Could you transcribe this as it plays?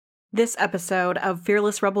This episode of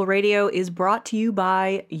Fearless Rebel Radio is brought to you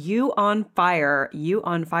by You on Fire. You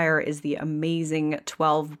on Fire is the amazing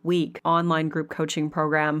 12-week online group coaching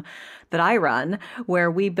program that I run, where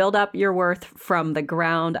we build up your worth from the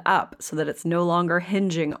ground up so that it's no longer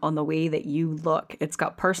hinging on the way that you look. It's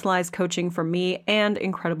got personalized coaching from me and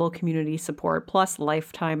incredible community support, plus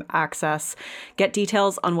lifetime access. Get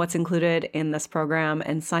details on what's included in this program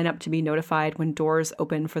and sign up to be notified when doors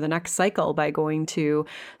open for the next cycle by going to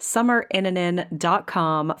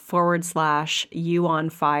summerinnanen.com/you on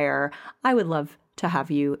fire. I would love to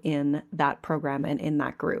have you in that program and in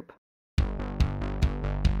that group.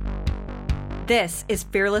 This is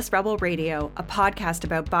Fearless Rebel Radio, a podcast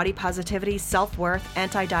about body positivity, self-worth,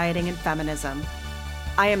 anti-dieting, and feminism.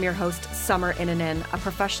 I am your host, Summer Innanen, a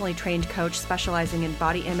professionally trained coach specializing in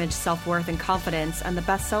body image, self-worth, and confidence, and the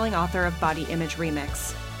best-selling author of Body Image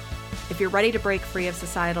Remix. If you're ready to break free of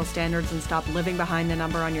societal standards and stop living behind the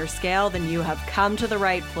number on your scale, then you have come to the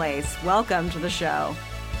right place. Welcome to the show.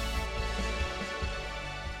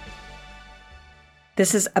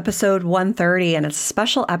 This is episode 130, and it's a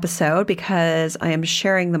special episode because I am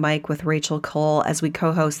sharing the mic with Rachel Cole as we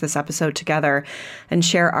co-host this episode together and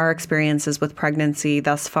share our experiences with pregnancy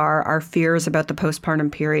thus far, our fears about the postpartum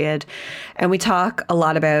period. And we talk a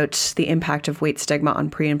lot about the impact of weight stigma on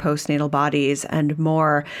pre- and postnatal bodies and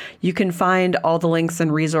more. You can find all the links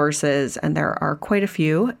and resources, and there are quite a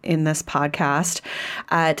few in this podcast,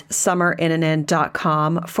 at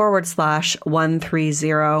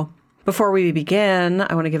summerinnanen.com/130. Before we begin,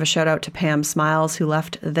 I want to give a shout out to Pam Smiles, who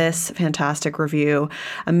left this fantastic review.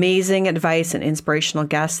 Amazing advice and inspirational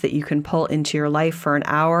guests that you can pull into your life for an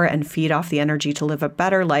hour and feed off the energy to live a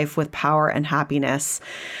better life with power and happiness.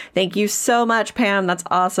 Thank you so much, Pam. That's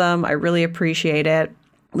awesome. I really appreciate it.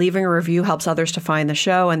 Leaving a review helps others to find the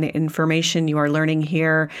show and the information you are learning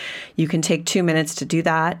here. You can take 2 minutes to do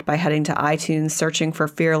that by heading to iTunes, searching for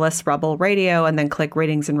Fearless Rebel Radio, and then click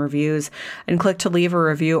ratings and reviews, and click to leave a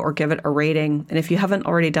review or give it a rating. And if you haven't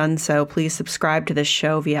already done so, please subscribe to this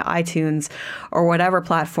show via iTunes or whatever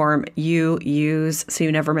platform you use so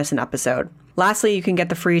you never miss an episode. Lastly, you can get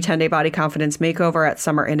the free 10-day body confidence makeover at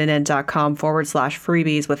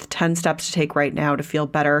summerinnanen.com/freebies with 10 steps to take right now to feel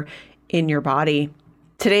better in your body.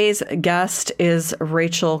 Today's guest is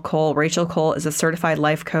Rachel Cole. Rachel Cole is a certified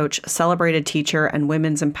life coach, celebrated teacher, and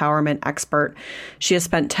women's empowerment expert. She has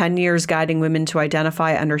spent 10 years guiding women to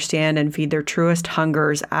identify, understand, and feed their truest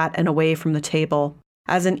hungers at and away from the table.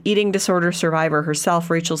 As an eating disorder survivor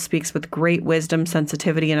herself, Rachel speaks with great wisdom,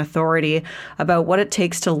 sensitivity, and authority about what it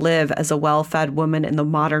takes to live as a well-fed woman in the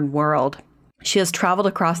modern world. She has traveled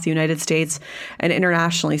across the United States and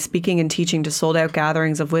internationally, speaking and teaching to sold-out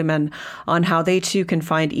gatherings of women on how they too can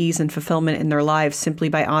find ease and fulfillment in their lives simply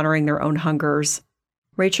by honoring their own hungers.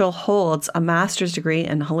 Rachel holds a master's degree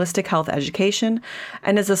in holistic health education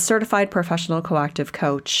and is a certified professional coactive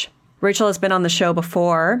coach. Rachel has been on the show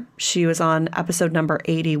before. She was on episode number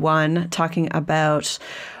 81, talking about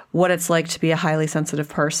what it's like to be a highly sensitive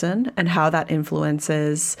person and how that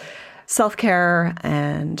influences self-care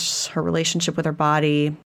and her relationship with her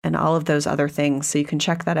body and all of those other things. So you can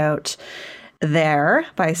check that out there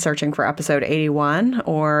by searching for episode 81,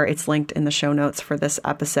 or it's linked in the show notes for this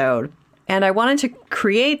episode. And I wanted to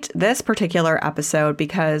create this particular episode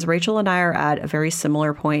because Rachel and I are at a very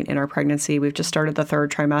similar point in our pregnancy. We've just started the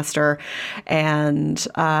 3rd trimester. And,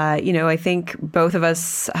 I think both of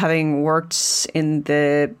us, having worked in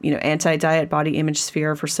the, anti-diet body image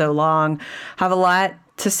sphere for so long, have a lot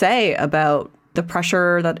to say about the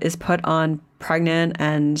pressure that is put on pregnant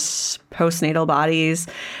and postnatal bodies,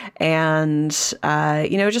 and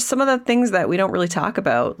just some of the things that we don't really talk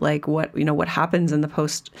about, like what happens in the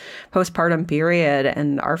postpartum period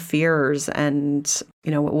and our fears and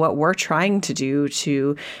what we're trying to do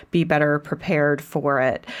to be better prepared for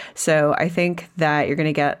it. So I think that you're going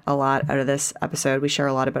to get a lot out of this episode. We share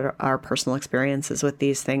a lot about our personal experiences with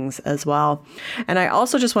these things as well. And I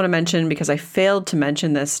also just want to mention, because I failed to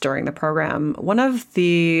mention this during the program, one of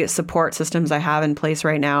the support systems I have in place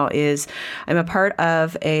right now is I'm a part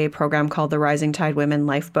of a program called the Rising Tide Women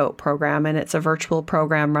Lifeboat Program, and it's a virtual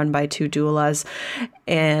program run by 2 doulas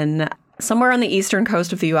in somewhere on the eastern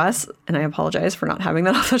coast of the U.S., and I apologize for not having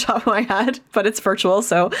that off the top of my head, but it's virtual,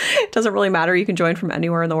 so it doesn't really matter. You can join from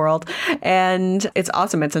anywhere in the world, and it's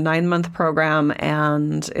awesome. It's a 9-month program,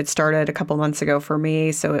 and it started a couple months ago for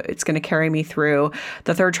me, so it's going to carry me through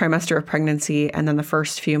the 3rd trimester of pregnancy and then the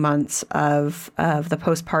first few months of the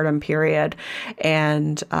postpartum period,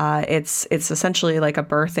 and it's essentially like a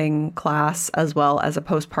birthing class as well as a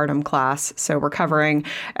postpartum class, so we're covering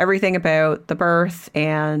everything about the birth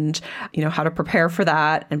and how to prepare for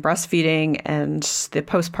that and breastfeeding and the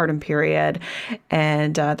postpartum period.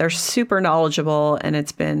 And they're super knowledgeable, and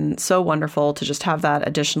it's been so wonderful to just have that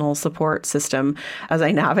additional support system as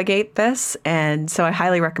I navigate this. And so I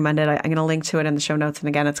highly recommend it. I'm going to link to it in the show notes. And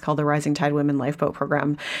again, it's called the Rising Tide Women Lifeboat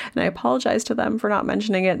Program. And I apologize to them for not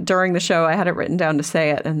mentioning it during the show. I had it written down to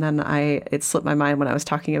say it, and then it slipped my mind when I was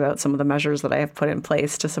talking about some of the measures that I have put in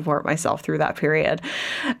place to support myself through that period.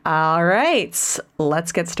 All right,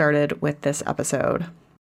 let's get started with this episode.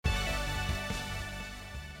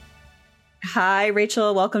 Hi,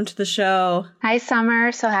 Rachel. Welcome to the show. Hi,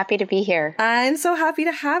 Summer. So happy to be here. I'm so happy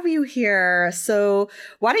to have you here. So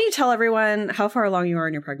why don't you tell everyone how far along you are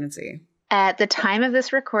in your pregnancy? At the time of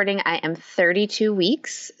this recording, I am 32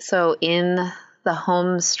 weeks, so in the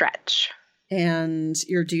home stretch. And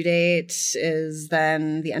your due date is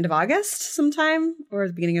then the end of August sometime, or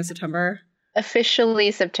the beginning of September?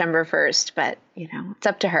 Officially September 1st, but, it's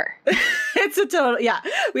up to her. It's a total, yeah,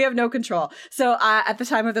 we have no control. So at the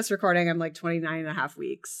time of this recording, I'm like 29 and a half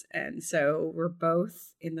weeks. And so we're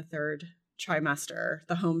both in the third trimester,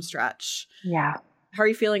 the home stretch. Yeah. How are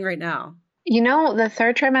you feeling right now? The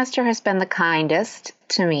third trimester has been the kindest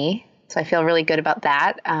to me. So I feel really good about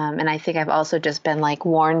that. And I think I've also just been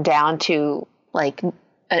worn down to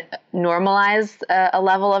normalize a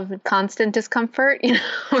level of constant discomfort,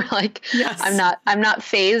 where yes. I'm not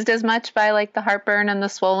phased as much by the heartburn and the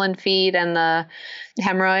swollen feet and the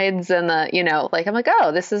hemorrhoids and the, I'm like,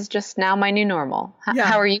 oh, this is just now my new normal. Yeah.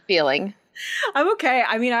 How are you feeling? I'm okay.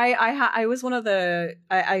 I mean, I was one of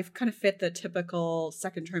I've kind of fit the typical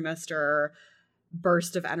second trimester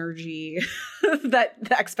burst of energy, that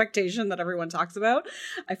the expectation that everyone talks about.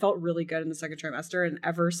 I felt really good in the second trimester. And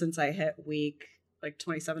ever since I hit week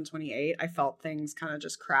 27, 28, I felt things kind of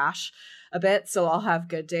just crash a bit. So I'll have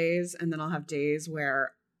good days, and then I'll have days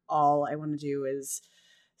where all I want to do is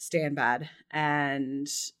stay in bed and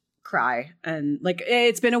cry. And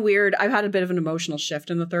it's been I've had a bit of an emotional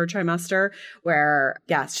shift in the third trimester where,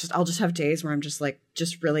 I'll just have days where I'm just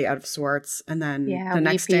really out of sorts. And then the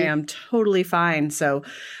next day I'm totally fine. So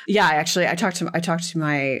I talked to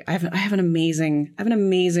my, I have an amazing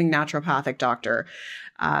naturopathic doctor.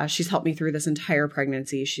 She's helped me through this entire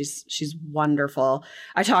pregnancy. She's wonderful.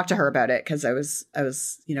 I talked to her about it because I was,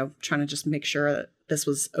 trying to just make sure that this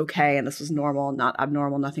was okay and this was normal, not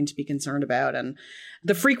abnormal, nothing to be concerned about. And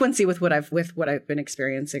the frequency with what I've been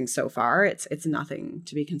experiencing so far, it's nothing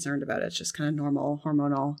to be concerned about. It's just kind of normal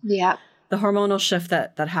hormonal. Yeah. The hormonal shift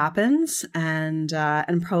that happens, and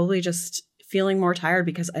probably just feeling more tired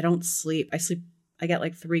because I don't sleep. I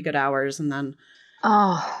get 3 good hours, and then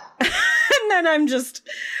and then I'm just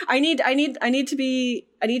I need to be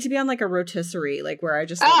on a rotisserie, where I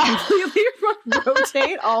just completely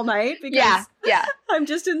rotate all night because I'm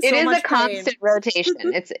just in so much pain. It is a constant rotation.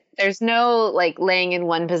 There's no laying in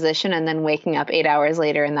one position and then waking up 8 hours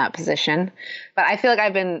later in that position. But I feel like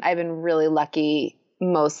I've been really lucky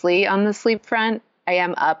mostly on the sleep front. I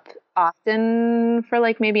am up often for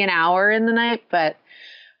maybe an hour in the night, but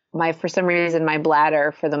for some reason my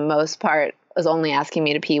bladder for the most part is only asking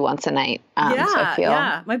me to pee once a night. So I feel,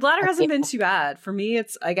 my bladder hasn't been too bad. For me,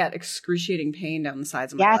 I get excruciating pain down the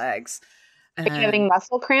sides of my legs. Are you having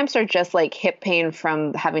muscle cramps or just hip pain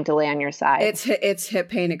from having to lay on your side? It's hip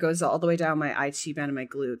pain. It goes all the way down my IT band and my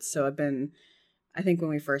glutes. So I think when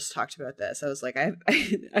we first talked about this, I was like, I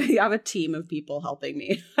have a team of people helping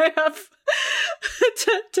me. I have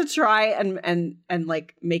to try and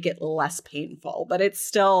make it less painful, but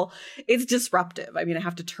it's disruptive. I mean, I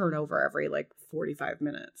have to turn over every 45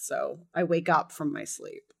 minutes. So I wake up from my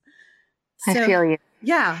sleep. I feel you.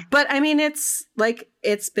 Yeah. But I mean, it's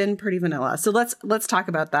been pretty vanilla. So let's talk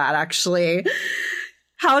about that actually.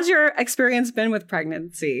 How's your experience been with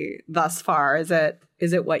pregnancy thus far? Is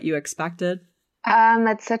it what you expected?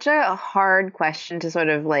 That's such a hard question to sort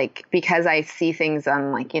of because I see things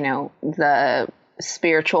on the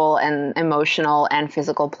spiritual and emotional and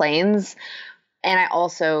physical planes. And I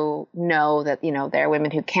also know that, there are women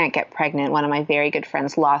who can't get pregnant. One of my very good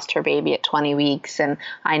friends lost her baby at 20 weeks. And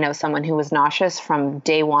I know someone who was nauseous from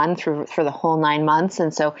day one for the whole 9 months.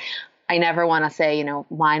 And so I never want to say,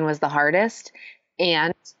 mine was the hardest.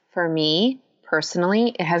 And for me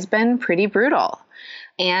personally, it has been pretty brutal.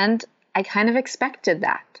 And I kind of expected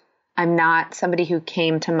that. I'm not somebody who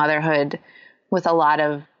came to motherhood with a lot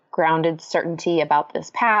of grounded certainty about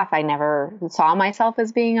this path. I never saw myself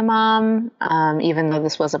as being a mom, even though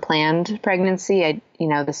this was a planned pregnancy.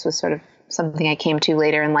 This was sort of something I came to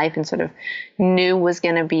later in life and sort of knew was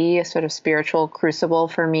going to be a sort of spiritual crucible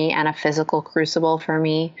for me and a physical crucible for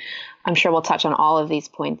me. I'm sure we'll touch on all of these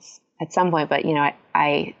points at some point, but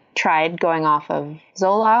I tried going off of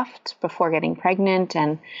Zoloft before getting pregnant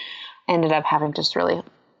and ended up having just really,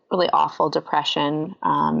 really awful depression.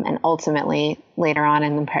 And ultimately later on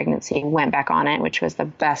in the pregnancy went back on it, which was the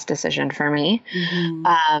best decision for me.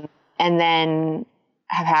 And then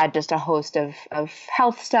have had just a host of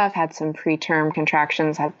health stuff, had some preterm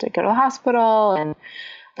contractions, had to go to the hospital, and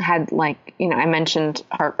had I mentioned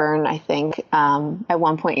heartburn, I think. At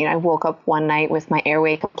one point, I woke up one night with my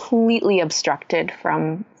airway completely obstructed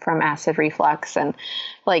from acid reflux, and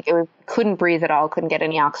couldn't breathe at all, couldn't get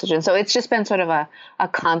any oxygen. So it's just been sort of a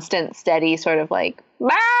constant, steady sort of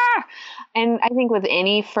ah! And I think with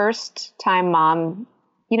any first time mom,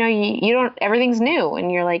 you don't, everything's new and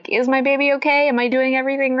you're like, is my baby okay? Am I doing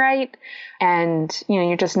everything right? And,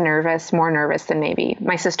 you're just nervous, more nervous than maybe.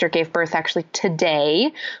 My sister gave birth actually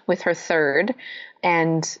today with her third.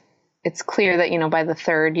 And it's clear that, by the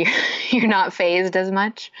third, you're not phased as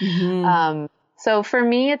much. So for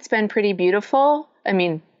me, it's been pretty beautiful. I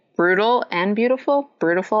mean, brutal and beautiful.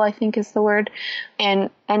 Brutiful, I think, is the word. And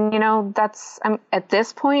I'm at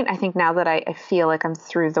this point, I think now that I feel like I'm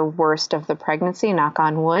through the worst of the pregnancy, knock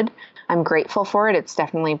on wood, I'm grateful for it. It's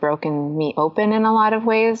definitely broken me open in a lot of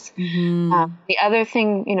ways. The other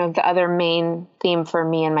thing, the other main theme for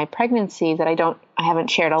me in my pregnancy that I haven't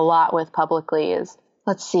shared a lot with publicly is,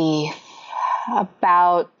 let's see,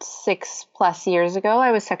 about 6+ years ago,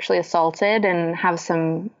 I was sexually assaulted and have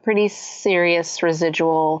some pretty serious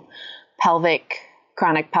residual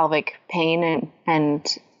chronic pelvic pain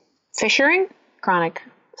and fissuring, chronic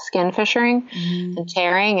skin fissuring and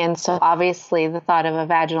tearing. And so obviously the thought of a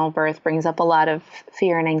vaginal birth brings up a lot of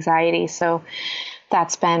fear and anxiety. So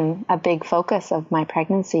that's been a big focus of my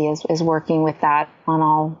pregnancy is working with that on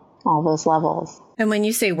all those levels. And when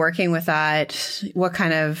you say working with that, what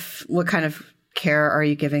kind of care are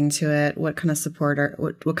you giving to it? What kind of support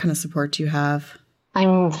what kind of support do you have?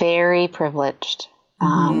 I'm very privileged.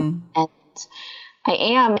 And I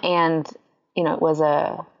am, and it was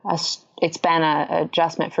it's been a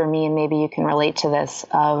adjustment for me, and maybe you can relate to this,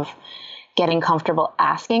 of getting comfortable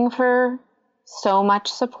asking for so much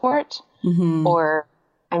support, or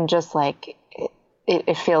I'm just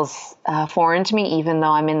it feels foreign to me, even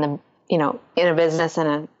though I'm in a business and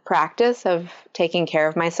a practice of taking care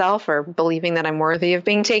of myself or believing that I'm worthy of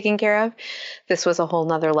being taken care of. This was a whole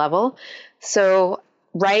nother level. So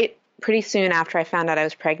pretty soon after I found out I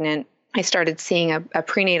was pregnant, I started seeing a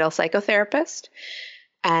prenatal psychotherapist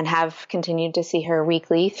and have continued to see her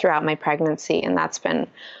weekly throughout my pregnancy. And that's been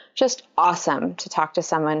just awesome to talk to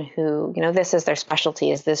someone who, this is their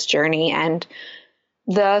specialty, is this journey and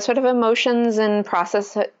the sort of emotions and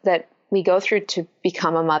process that we go through to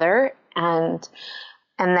become a mother. And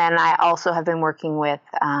then I also have been working with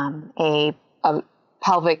a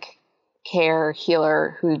pelvic care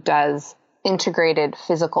healer who does integrated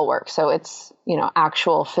physical work. So it's,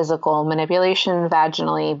 actual physical manipulation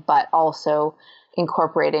vaginally, but also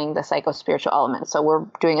incorporating the psychospiritual element. So we're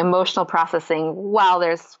doing emotional processing while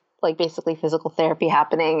there's basically physical therapy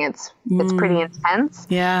happening. It's pretty intense.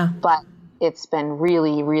 Yeah. But it's been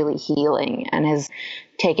really, really healing and has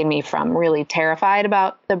taken me from really terrified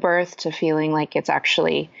about the birth to feeling like it's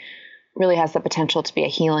actually really has the potential to be a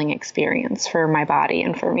healing experience for my body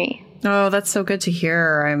and for me. Oh, that's so good to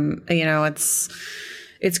hear.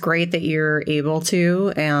 It's great that you're able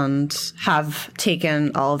to and have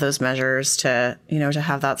taken all of those measures to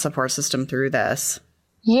have that support system through this.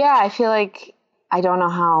 Yeah, I feel like I don't know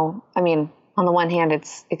how, on the one hand,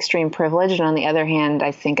 it's extreme privilege. And on the other hand,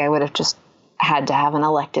 I think I would have just had to have an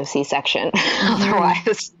elective C-section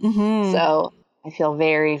otherwise. So I feel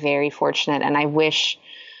very, very fortunate. And I wish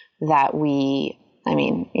that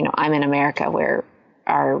I'm in America where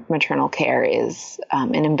our maternal care is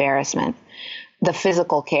an embarrassment. The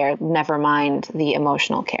physical care, never mind the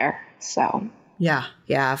emotional care. So yeah.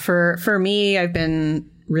 For me, I've been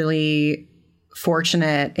really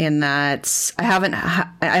fortunate in that I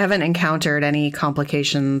haven't encountered any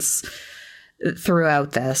complications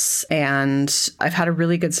throughout this, and I've had a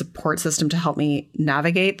really good support system to help me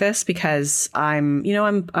navigate this because I'm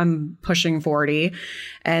pushing 40,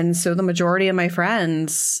 and so the majority of my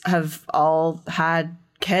friends have all had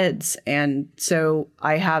kids, and so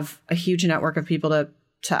I have a huge network of people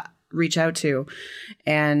to reach out to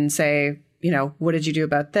and say, what did you do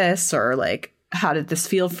about this, or how did this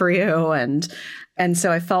feel for you, and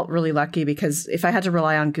so I felt really lucky because if I had to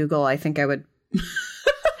rely on Google, I think I would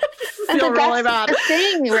feel really bad. The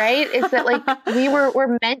thing, right? Is that like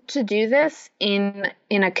we're meant to do this in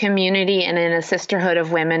a community and in a sisterhood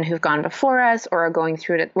of women who've gone before us or are going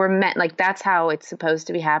through it. We're meant, like, that's how it's supposed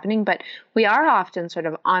to be happening. But we are often sort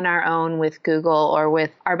of on our own with Google or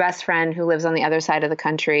with our best friend who lives on the other side of the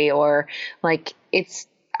country, or like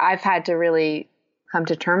I've had to really come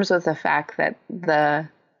to terms with the fact that the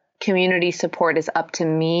community support is up to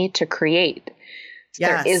me to create.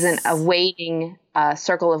 Yes. There isn't a waiting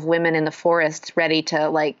circle of women in the forest ready to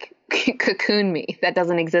like cocoon me. That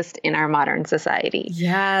doesn't exist in our modern society.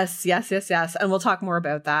 Yes. And we'll talk more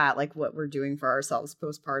about that, like what we're doing for ourselves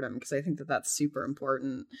postpartum, because I think that that's super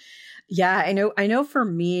important. Yeah, I know for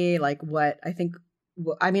me, like what I think,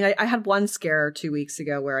 I mean, I had one scare 2 weeks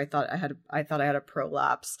ago where I thought I had a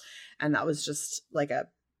prolapse, and that was just like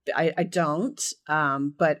I don't,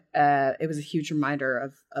 but it was a huge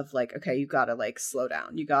reminder of like, okay, you gotta like slow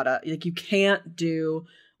down. You gotta, like, you can't do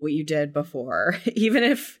what you did before. Even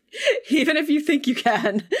if you think you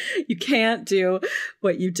can't do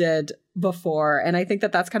what you did before. And I think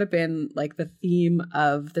that that's kind of been like the theme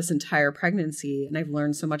of this entire pregnancy. And I've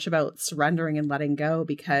learned so much about surrendering and letting go,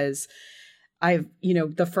 because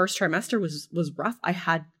the first trimester was rough. I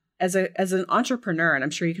had, as an entrepreneur, and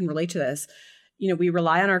I'm sure you can relate to this, we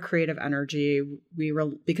rely on our creative energy.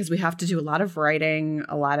 Because we have to do a lot of writing,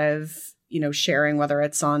 a lot of, sharing, whether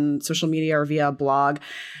it's on social media or via a blog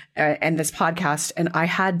and this podcast. And I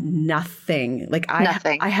had nothing. Like I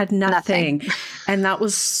had nothing. And that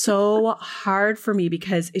was so hard for me,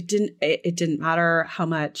 because it didn't matter how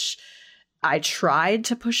much I tried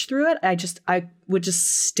to push through it. I would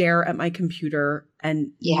just stare at my computer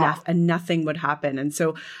and nothing would happen. And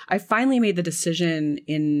so I finally made the decision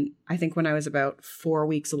I think when I was about 4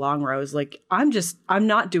 weeks along, where I was like, I'm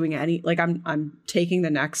not doing any, like I'm taking the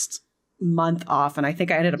next month off. And I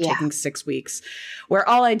think I ended up taking 6 weeks, where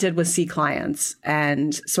all I did was see clients.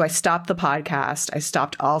 And so I stopped the podcast. I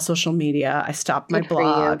stopped all social media. I stopped my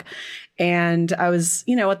blog. And I was,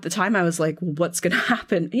 at the time I was like, well, what's going to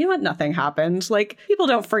happen? You know what? Nothing happened. Like, people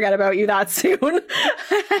don't forget about you that soon.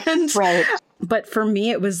 Right. But for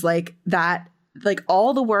me, it was like that, like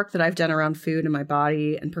all the work that I've done around food and my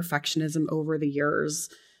body and perfectionism over the years,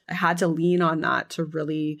 I had to lean on that to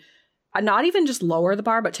really not even just lower the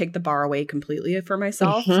bar, but take the bar away completely for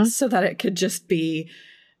myself, so that it could just be,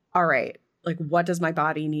 all right, like, what does my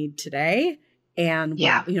body need today? And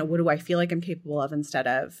what do I feel like I'm capable of, instead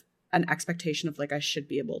of an expectation of like, I should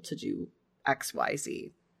be able to do X, Y,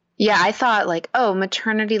 Z. Yeah, I thought like, oh,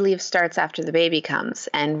 maternity leave starts after the baby comes.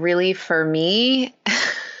 And really for me,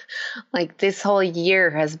 like this whole year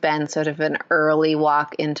has been sort of an early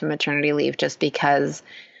walk into maternity leave, just because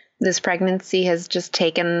this pregnancy has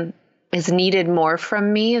needed more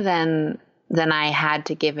from me than I had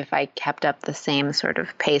to give if I kept up the same sort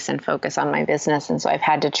of pace and focus on my business. And so I've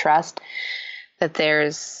had to trust that there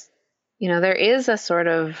is a sort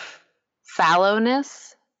of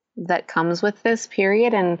fallowness that comes with this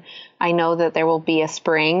period. And I know that there will be a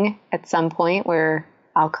spring at some point where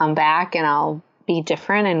I'll come back and I'll be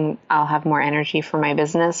different and I'll have more energy for my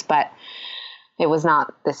business. But it was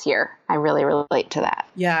not this year. I really relate to that.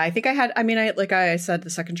 Yeah, I think like I said, the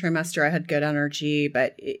second trimester, I had good energy,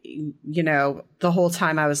 but the whole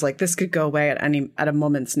time I was like, this could go away at a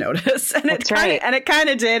moment's notice. And it kind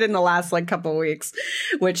of did in the last like couple of weeks,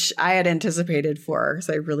 which I had anticipated for, because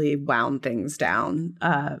I really wound things down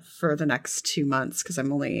for the next 2 months, because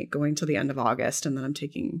I'm only going till the end of August, and then I'm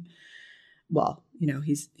taking,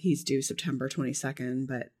 he's due September 22nd,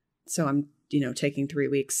 but so I'm taking 3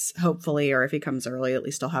 weeks, hopefully, or if he comes early, at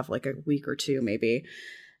least I'll have like a week or two maybe.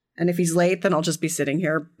 And if he's late, then I'll just be sitting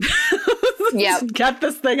here. Get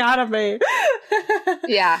this thing out of me.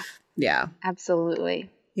 Yeah. Yeah. Absolutely.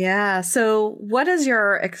 Yeah. So what has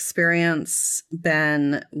your experience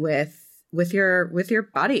been with your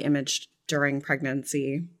body image during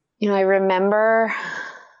pregnancy? I remember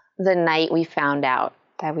the night we found out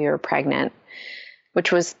that we were pregnant,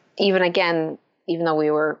 which was even though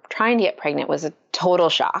we were trying to get pregnant, was a total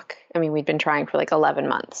shock. I mean, we'd been trying for like 11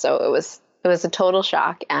 months. So it was a total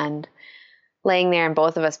shock, and laying there and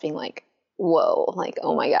both of us being like, whoa, like,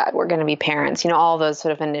 oh my God, we're going to be parents, all those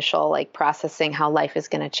sort of initial like processing how life is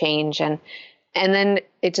going to change. And then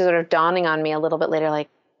it just sort of dawning on me a little bit later, like,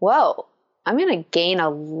 whoa, I'm going to gain a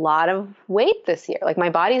lot of weight this year. Like my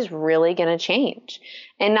body's really going to change,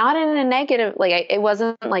 and not in a negative, like it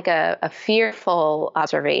wasn't like a fearful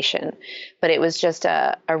observation, but it was just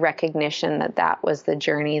a recognition that was the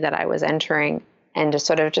journey that I was entering, and just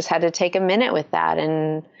sort of just had to take a minute with that.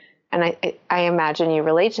 And I imagine you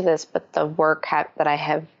relate to this, but the work that I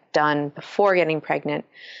have done before getting pregnant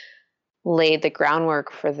laid the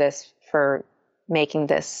groundwork for this for making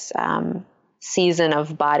this season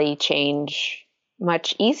of body change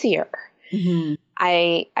much easier. Mm-hmm.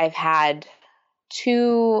 I've had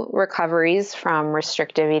 2 recoveries from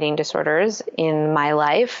restrictive eating disorders in my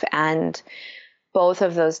life, and both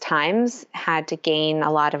of those times had to gain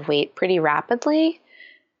a lot of weight pretty rapidly.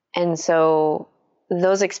 And so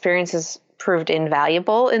those experiences proved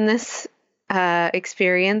invaluable in this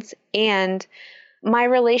experience. And my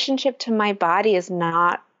relationship to my body is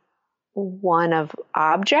not one of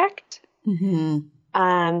object. Mm-hmm.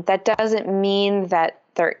 That doesn't mean that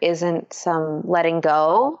there isn't some letting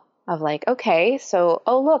go of like, okay, so,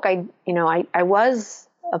 oh, look, I was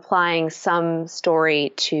applying some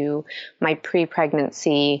story to my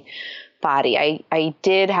pre-pregnancy body. I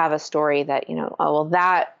did have a story that, oh, well,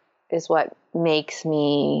 that is what makes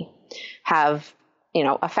me have,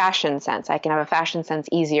 a fashion sense. I can have a fashion sense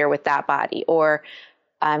easier with that body, or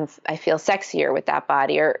I feel sexier with that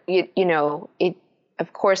body, or,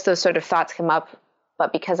 of course, those sort of thoughts come up,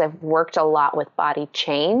 but because I've worked a lot with body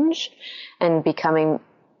change and becoming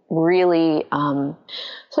really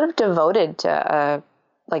sort of devoted to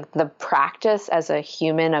like the practice as a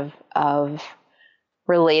human of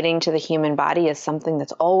relating to the human body as something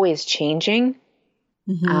that's always changing.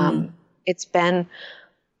 Mm-hmm. It's been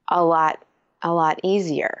a lot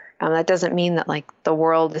easier. That doesn't mean that like the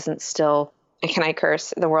world isn't still, can I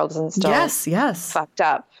curse? The world isn't still yes fucked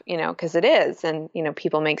up, because it is. And,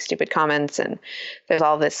 people make stupid comments, and there's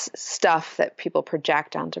all this stuff that people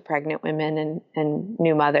project onto pregnant women and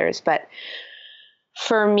new mothers. But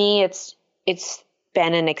for me, it's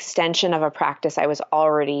been an extension of a practice I was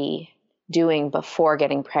already doing before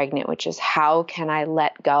getting pregnant, which is how can I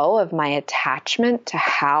let go of my attachment to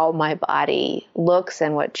how my body looks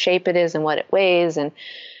and what shape it is and what it weighs, and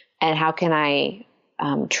how can I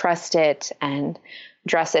trust it and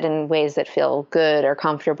dress it in ways that feel good or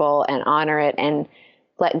comfortable and honor it, and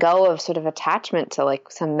let go of sort of attachment to like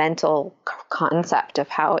some mental concept of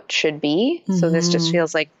how it should be. Mm-hmm. So this just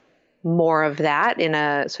feels like more of that in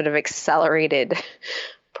a sort of accelerated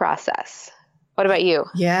process. What about you?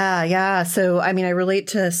 Yeah. So, I mean, I relate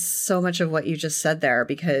to so much of what you just said there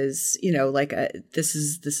because, this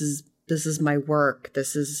is my work.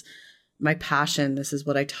 This is my passion. This is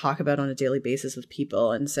what I talk about on a daily basis with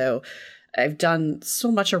people. And so I've done so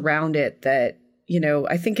much around it that,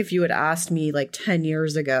 I think if you had asked me like 10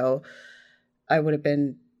 years ago, I would have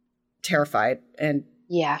been terrified. And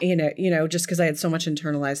yeah, just because I had so much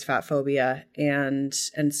internalized fat phobia and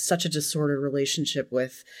such a disordered relationship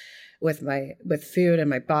with food and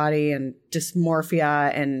my body and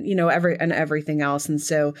dysmorphia and, everything else. And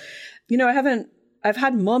so, I've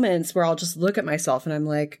had moments where I'll just look at myself and I'm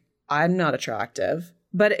like, I'm not attractive,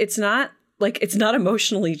 but it's not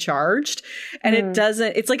emotionally charged. And it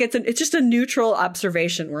doesn't, it's just a neutral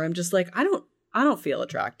observation where I'm just like, I don't feel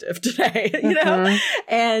attractive today, Mm-hmm.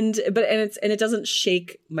 and it doesn't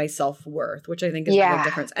shake my self-worth, which I think is a big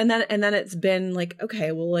difference. And then it's been like,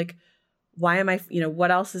 okay, well, like, why am I, what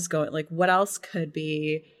else is going, like, what else could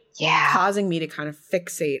be causing me to kind of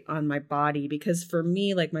fixate on my body? Because for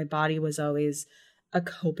me, like, my body was always a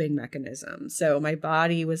coping mechanism. So my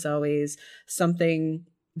body was always something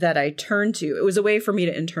that I turned to. It was a way for me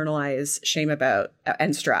to internalize shame about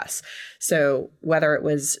and stress. So whether it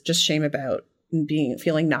was just shame about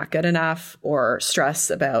feeling not good enough or stress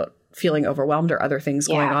about feeling overwhelmed or other things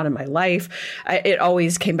going on in my life, it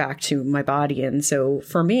always came back to my body. And so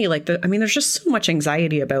for me, like, there's just so much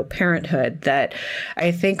anxiety about parenthood that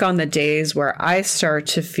I think on the days where I start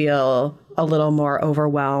to feel a little more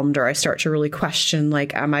overwhelmed, or I start to really question,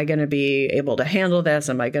 like, am I going to be able to handle this?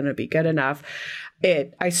 Am I going to be good enough?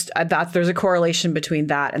 There's a correlation between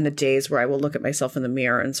that and the days where I will look at myself in the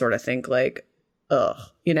mirror and sort of think like, ugh,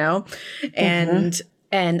 and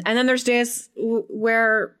then there's days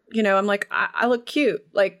where, I'm like, I look cute,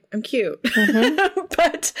 like I'm cute,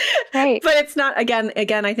 but it's not, again,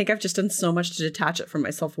 I think I've just done so much to detach it from my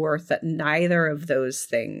self-worth that neither of those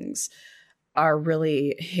things are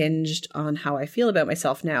really hinged on how I feel about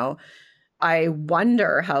myself now. I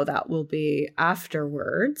wonder how that will be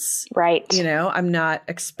afterwards. Right. I'm not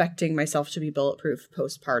expecting myself to be bulletproof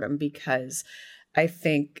postpartum because I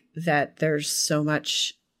think that there's so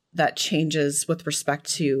much that changes with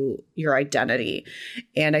respect to your identity.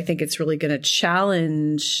 And I think it's really going to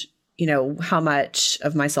challenge, how much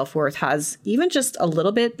of my self-worth has even just a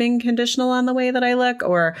little bit been conditional on the way that I look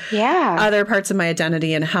or other parts of my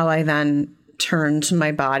identity, and how I then turn to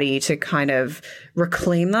my body to kind of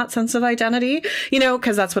reclaim that sense of identity,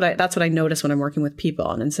 because that's what I notice when I'm working with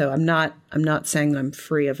people. And so I'm not saying that I'm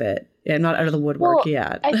free of it. I'm not out of the woodwork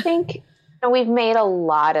yet. I think we've made a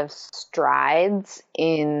lot of strides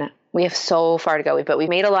in we have so far to go, but we've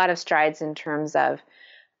made a lot of strides in terms of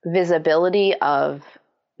visibility of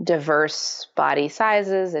diverse body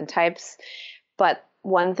sizes and types. But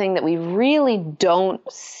one thing that we really don't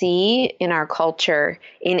see in our culture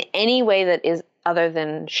in any way that is other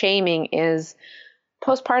than shaming is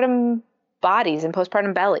postpartum bodies and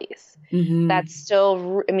postpartum bellies. Mm-hmm. That's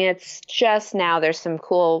still, I mean, it's just now there's some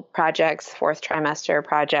cool projects, fourth trimester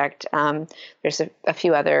project. There's a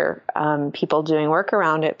few other people doing work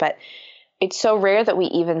around it, but it's so rare that we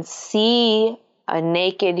even see a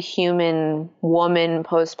naked human woman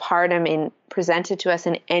postpartum presented to us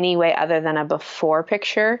in any way other than a before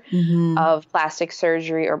picture of plastic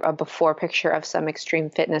surgery or a before picture of some extreme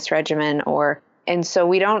fitness regimen and so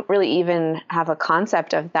we don't really even have a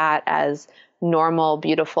concept of that as normal,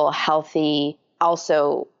 beautiful, healthy,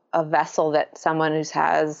 also a vessel that someone who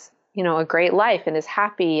has, a great life and is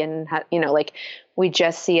happy and, like we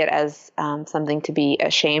just see it as something to be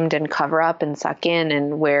ashamed and cover up and suck in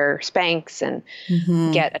and wear Spanx and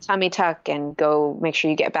get a tummy tuck and go make sure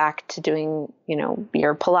you get back to doing,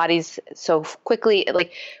 your Pilates so quickly.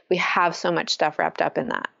 Like we have so much stuff wrapped up in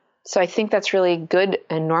that. So I think that's really good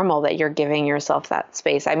and normal that you're giving yourself that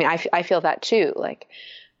space. I mean, I feel that too.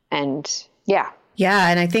 Yeah.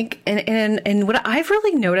 And I think, and what I've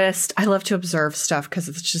really noticed, I love to observe stuff because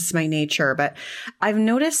it's just my nature, but I've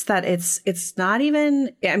noticed that it's not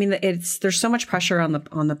even, I mean, there's so much pressure on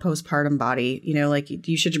the postpartum body, like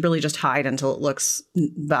you should really just hide until it looks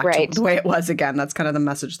back to the way it was again. That's kind of the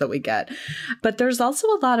message that we get. But there's also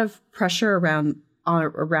a lot of pressure around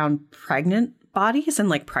pregnant bodies and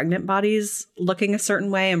like pregnant bodies looking a certain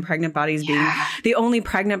way and pregnant bodies being the only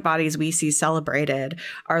pregnant bodies we see celebrated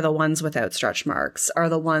are the ones without stretch marks, are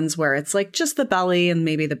the ones where it's like just the belly and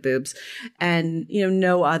maybe the boobs and,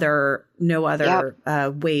 no other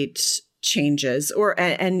weight changes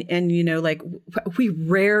like we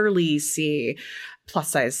rarely see plus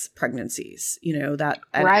size pregnancies, and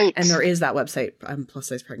there is that website, plus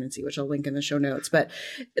size pregnancy, which I'll link in the show notes. But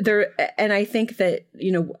and I think that,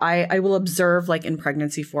 I will observe like in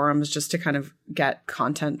pregnancy forums just to kind of get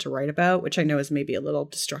content to write about, which I know is maybe a little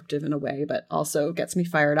destructive in a way, but also gets me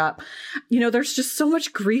fired up. There's just so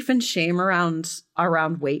much grief and shame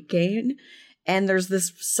around weight gain. And there's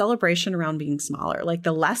this celebration around being smaller. Like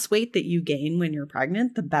the less weight that you gain when you're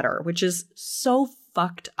pregnant, the better, which is so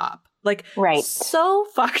fucked up. So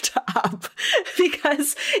fucked up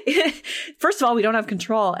because first of all, we don't have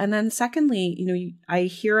control. And then secondly, I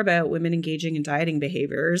hear about women engaging in dieting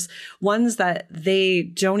behaviors, ones that they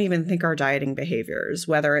don't even think are dieting behaviors,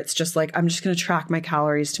 whether it's just like, I'm just going to track my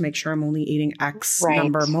calories to make sure I'm only eating X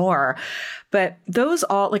number more. But those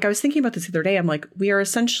all, like I was thinking about this the other day, I'm like, we are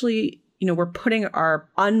essentially, we're putting our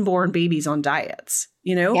unborn babies on diets,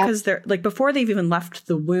 because they're like before they've even left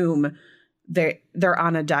the womb, they're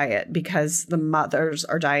on a diet because the mothers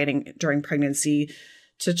are dieting during pregnancy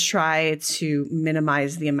to try to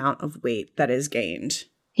minimize the amount of weight that is gained.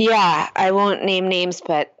 Yeah, I won't name names,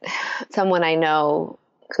 but someone I know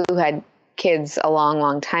who had kids a long,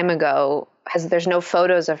 long time ago there's no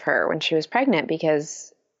photos of her when she was pregnant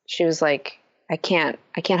because she was like, I can't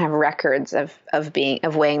have records of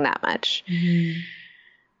weighing that much. Mm-hmm.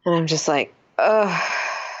 And I'm just like, ugh.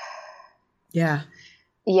 Yeah.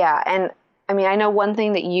 Yeah. And I mean, I know one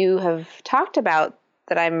thing that you have talked about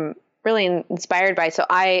that I'm really inspired by. So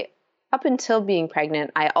up until being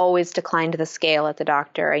pregnant, I always declined the scale at the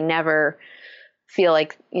doctor. I never feel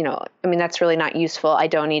like, that's really not useful. I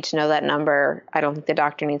don't need to know that number. I don't think the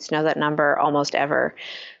doctor needs to know that number almost ever.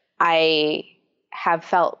 I have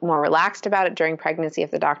felt more relaxed about it during pregnancy.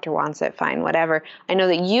 If the doctor wants it, fine, whatever. I know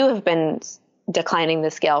that you have been declining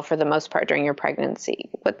the scale for the most part during your pregnancy.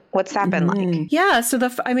 What's that been like? Yeah. So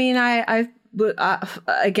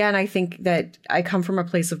again, I think that I come from a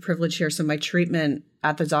place of privilege here. So my treatment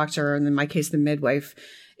at the doctor, and in my case, the midwife,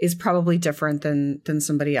 is probably different than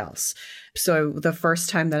somebody else. So the first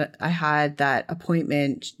time that I had that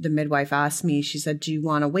appointment, the midwife asked me, she said, do you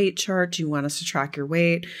want a weight chart? Do you want us to track your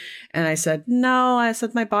weight? And I said, no. I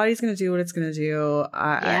said, my body's going to do what it's going to do.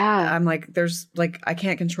 I'm like, I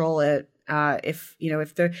can't control it. If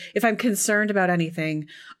I'm concerned about anything,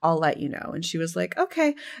 I'll let you know. And she was like,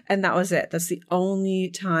 okay. And that was it. That's the only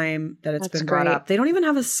time that it's been brought up. They don't even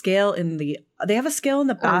have a scale they have a scale in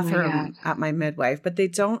the bathroom at my midwife, but they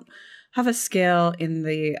don't have a scale in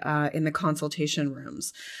the consultation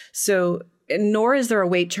rooms. So, nor is there a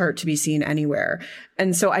weight chart to be seen anywhere.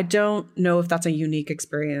 And so I don't know if that's a unique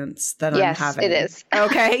experience that I'm having. Yes, it is.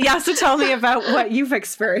 Okay. Yeah. So tell me about what you've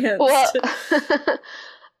experienced. Well,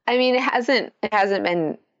 I mean, it hasn't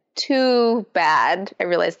been too bad. I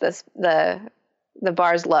realize the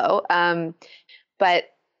bar's low. But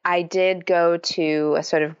I did go to a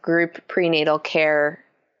sort of group prenatal care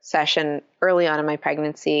session early on in my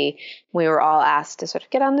pregnancy. We were all asked to sort of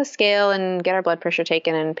get on the scale and get our blood pressure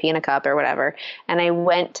taken and pee in a cup or whatever. And I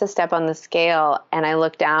went to step on the scale and I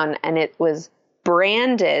looked down and it was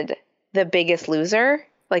branded The Biggest Loser,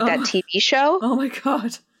 like that TV show. Oh my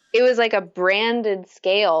God. It was like a branded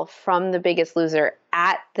scale from The Biggest Loser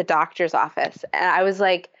at the doctor's office. And I was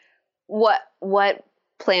like, what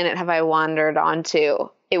planet have I wandered onto?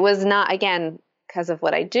 It was not, again, because of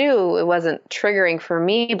what I do, it wasn't triggering for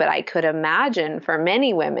me, but I could imagine for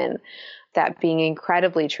many women that being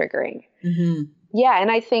incredibly triggering. Mm-hmm. Yeah.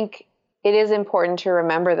 And I think it is important to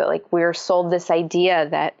remember that like we're sold this idea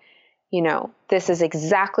that, you know, this is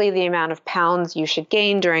exactly the amount of pounds you should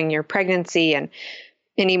gain during your pregnancy, and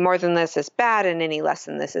any more than this is bad and any less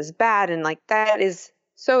than this is bad. And like that is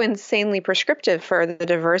so insanely prescriptive for the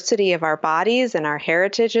diversity of our bodies and our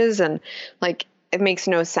heritages. And like, it makes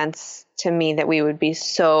no sense to me that we would be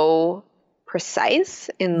so precise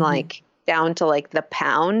in like down to like the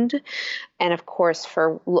pound. And of course,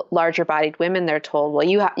 for larger bodied women, they're told, well,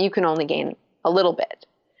 you can only gain a little bit.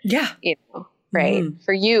 Yeah. You know, right. Mm-hmm.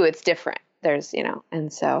 For you, it's different. There's, you know,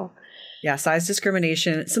 and so. Yeah, size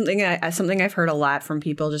discrimination. Something I've heard a lot from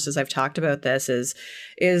people, just as I've talked about this, is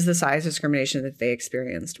the size discrimination that they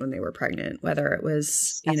experienced when they were pregnant, whether it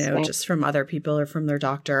was, you know, just from other people or from their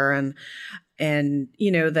doctor. And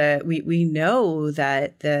you know, that we know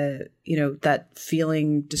that that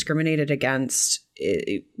feeling discriminated against,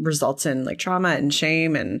 it results in like trauma and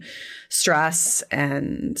shame and stress.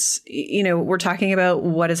 And, you know, we're talking about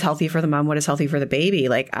what is healthy for the mom, what is healthy for the baby.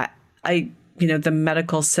 Like I you know, the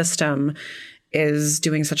medical system is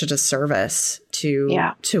doing such a disservice to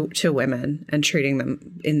women and treating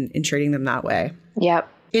them in treating them that way. Yep.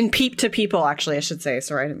 To people, actually, I should say.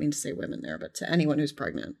 Sorry, I didn't mean to say women there, but to anyone who's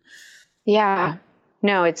pregnant. Yeah.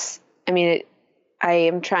 No, I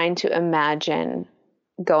am trying to imagine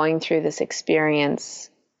going through this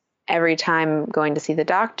experience every time going to see the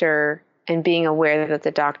doctor and being aware that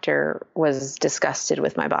the doctor was disgusted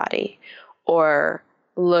with my body or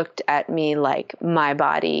looked at me like my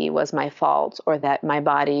body was my fault, or that my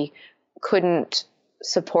body couldn't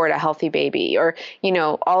support a healthy baby, or, you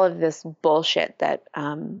know, all of this bullshit that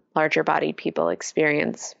larger bodied people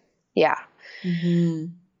experience. Yeah. Mm-hmm.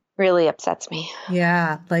 Really upsets me.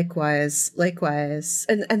 Yeah, likewise.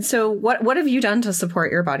 And so what have you done to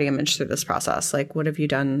support your body image through this process? Like, what have you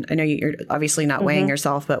done? I know you're obviously not weighing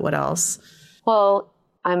yourself, but what else? Well,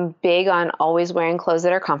 I'm big on always wearing clothes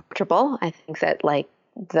that are comfortable. I think that like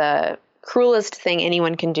the cruelest thing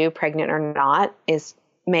anyone can do, pregnant or not, is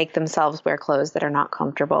make themselves wear clothes that are not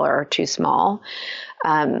comfortable or are too small.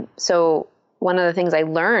 So one of the things I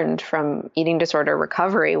learned from eating disorder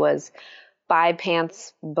recovery was buy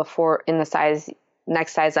pants before in the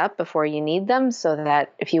next size up before you need them, so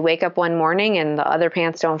that if you wake up one morning and the other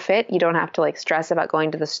pants don't fit, you don't have to like stress about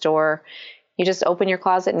going to the store. You just open your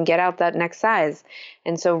closet and get out that next size.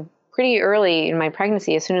 And so pretty early in my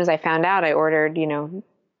pregnancy, as soon as I found out, I ordered, you know,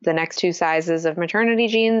 the next 2 sizes of maternity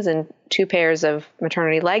jeans and 2 pairs of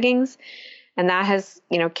maternity leggings. And that has,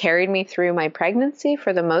 you know, carried me through my pregnancy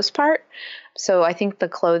for the most part. So I think the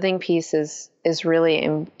clothing piece is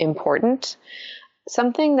really important.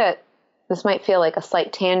 Something that, this might feel like a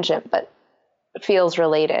slight tangent, but feels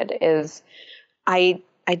related, is I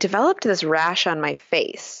developed this rash on my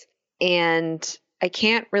face, and I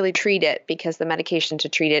can't really treat it because the medication to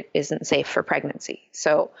treat it isn't safe for pregnancy.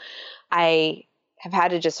 So I have had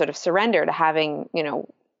to just sort of surrender to having, you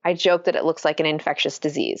know, I joke that it looks like an infectious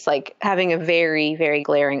disease, like having a very, very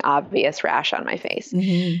glaring, obvious rash on my face.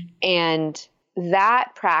 Mm-hmm. And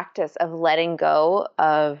that practice of letting go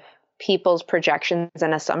of people's projections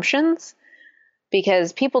and assumptions,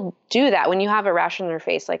 because people do that when you have a rash on their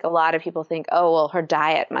face. Like a lot of people think, oh, well, her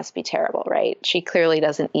diet must be terrible, right? She clearly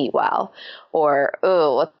doesn't eat well. Or,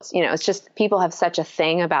 it's just people have such a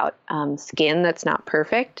thing about skin that's not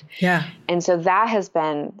perfect. Yeah. And so that has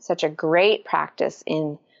been such a great practice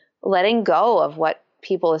in letting go of what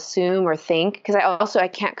people assume or think, because I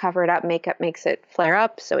can't cover it up. Makeup makes it flare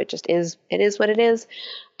up. So it is what it is.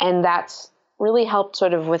 And that's really helped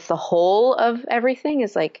sort of with the whole of everything,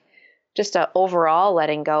 is like just a overall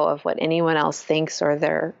letting go of what anyone else thinks or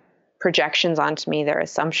their projections onto me, their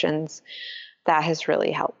assumptions. That has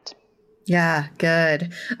really helped. Yeah,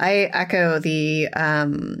 good. I echo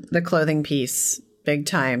the clothing piece big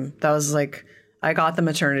time. That was like, I got the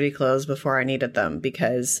maternity clothes before I needed them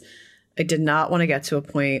because I did not want to get to a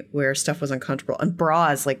point where stuff was uncomfortable. And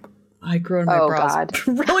bras, like I grew in my bras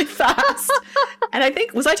really fast. And I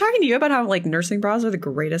think, was I talking to you about how like nursing bras are the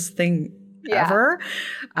greatest thing ever?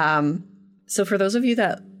 So for those of you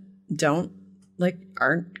that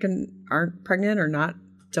aren't pregnant or not,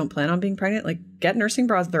 don't plan on being pregnant, like get nursing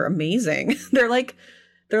bras. They're amazing. They're like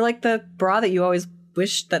the bra that you always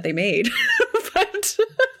wished that they made, but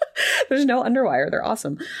there's no underwire. They're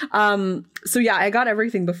awesome. So yeah, I got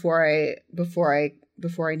everything before I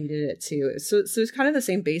needed it too. So it's kind of the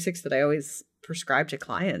same basics that I always prescribe to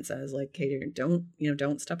clients. I was like, hey,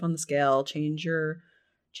 don't step on the scale, change your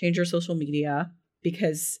social media,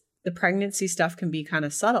 because the pregnancy stuff can be kind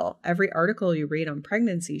of subtle. Every article you read on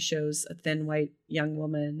pregnancy shows a thin white young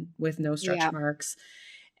woman with no stretch marks.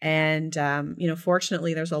 And,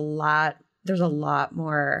 fortunately there's a lot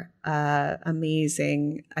more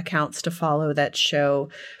amazing accounts to follow that show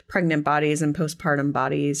pregnant bodies and postpartum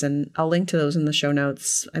bodies. And I'll link to those in the show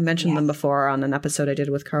notes. I mentioned them before on an episode I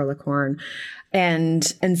did with Carla Korn. And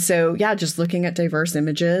so, yeah, just looking at diverse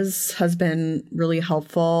images has been really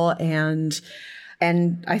helpful. And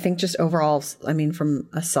I think just overall, I mean, from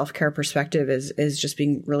a self-care perspective is just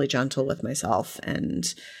being really gentle with myself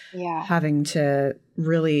and having to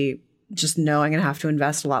really just know I'm going to have to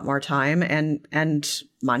invest a lot more time and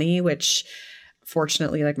money, which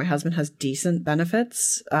fortunately, like my husband has decent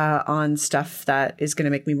benefits on stuff that is going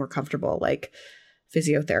to make me more comfortable, like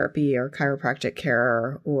physiotherapy or chiropractic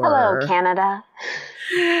care or hello, Canada.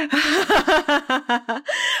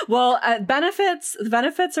 Well, the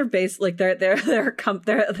benefits are based, like they're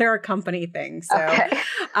a company thing. So,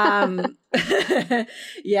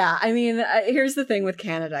 yeah, I mean, here's the thing with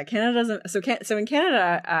Canada. Canada doesn't. So in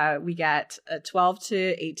Canada, we get 12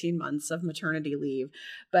 to 18 months of maternity leave,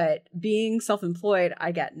 but being self-employed,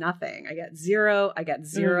 I get nothing. I get zero. I get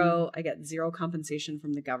zero compensation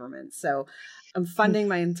from the government. So I'm funding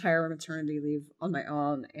my entire maternity leave on my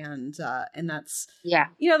own, and that's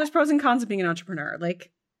there's pros and cons of being an entrepreneur.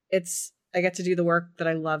 Like I get to do the work that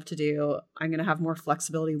I love to do. I'm going to have more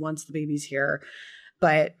flexibility once the baby's here,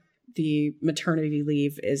 but the maternity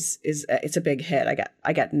leave is it's a big hit.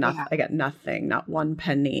 I get nothing. I get nothing, not one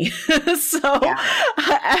penny. So,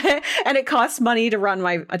 and it costs money to run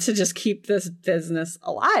to just keep this business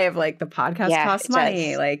alive. Like the podcast costs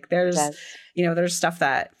money. Like there's stuff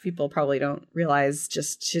that people probably don't realize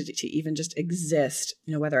just to even just exist,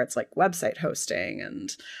 whether it's like website hosting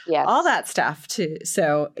and all that stuff too.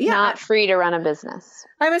 So not free to run a business.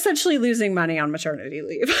 I'm essentially losing money on maternity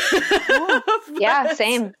leave. Yeah,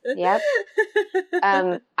 same. Yep.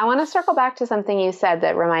 I want to circle back to something you said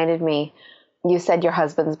that reminded me. You said your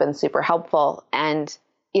husband's been super helpful. And,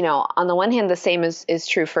 on the one hand, the same is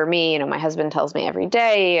true for me. My husband tells me every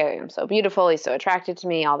day, I'm so beautiful. He's so attracted to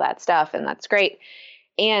me, all that stuff. And that's great.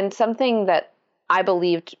 And something that I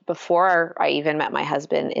believed before I even met my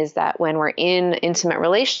husband is that when we're in intimate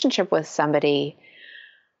relationship with somebody,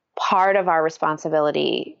 part of our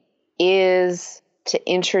responsibility is to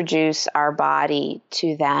introduce our body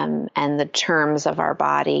to them and the terms of our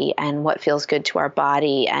body and what feels good to our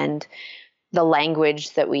body and the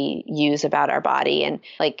language that we use about our body. And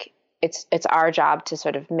like, it's our job to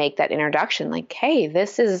sort of make that introduction, like, hey,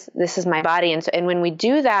 this is my body. And when we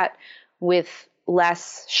do that with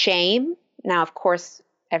less shame, now, of course,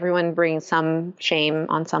 everyone brings some shame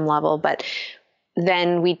on some level, but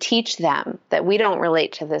then we teach them that we don't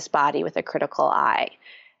relate to this body with a critical eye.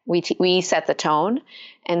 We set the tone.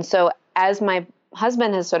 And so as my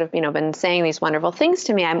husband has sort of, been saying these wonderful things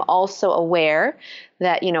to me, I'm also aware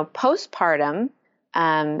that, postpartum,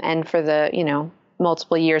 and for the,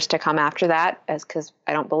 multiple years to come after that, because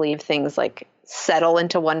I don't believe things like settle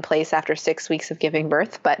into one place after 6 weeks of giving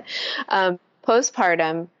birth, but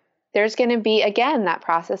postpartum, there's going to be, again, that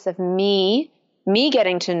process of me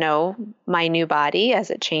getting to know my new body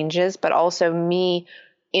as it changes, but also me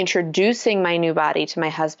introducing my new body to my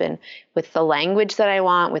husband with the language that I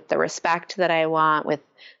want, with the respect that I want, with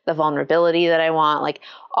the vulnerability that I want, like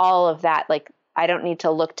all of that. Like I don't need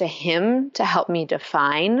to look to him to help me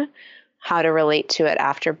define how to relate to it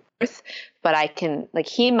after birth, but I can, like,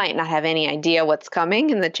 he might not have any idea what's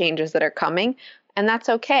coming and the changes that are coming, and that's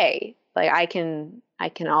okay. Like I can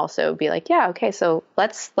also be like, yeah, okay, so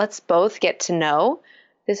let's both get to know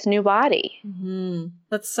this new body. Mm-hmm.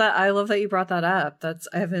 That's I love that you brought that up.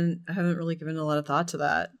 I haven't really given a lot of thought to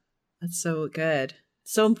that. That's so good.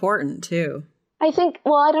 So important too. I think,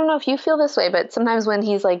 well, I don't know if you feel this way, but sometimes when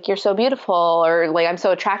he's like, you're so beautiful, or like, I'm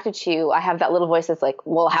so attracted to you, I have that little voice that's like,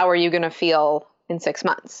 well, how are you going to feel in 6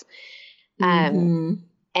 months? Mm-hmm.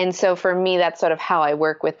 And so for me, that's sort of how I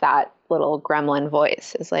work with that little gremlin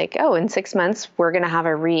voice. Is like, oh, in 6 months, we're going to have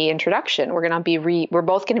a reintroduction. We're going to we're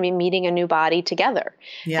both going to be meeting a new body together.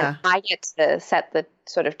 Yeah. And I get to set the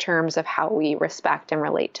sort of terms of how we respect and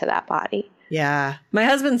relate to that body. Yeah. My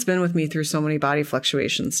husband's been with me through so many body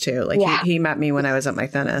fluctuations too. Like he met me when I was at my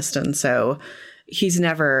thinnest. And so he's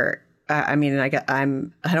never, I mean, I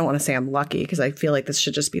don't want to say I'm lucky because I feel like this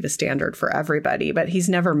should just be the standard for everybody, but he's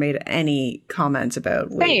never made any comments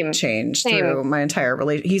about weight change through my entire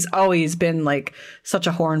relationship. He's always been like such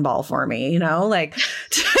a hornball for me, like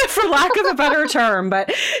for lack of a better term,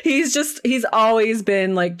 but he's always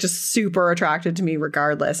been like just super attracted to me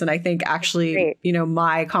regardless. And I think actually,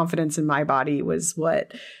 my confidence in my body was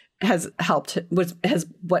what has helped,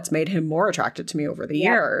 what's made him more attracted to me over the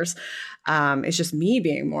years. It's just me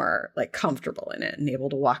being more like comfortable in it and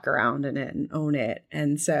able to walk around in it and own it.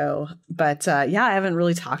 And so, but I haven't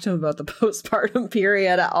really talked to him about the postpartum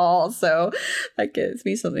period at all. So that gives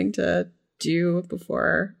me something to do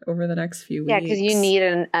over the next few weeks. Yeah, because you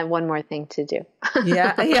need one more thing to do.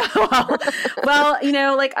 Yeah. Well,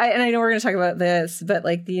 like and I know we're going to talk about this, but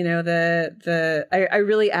like I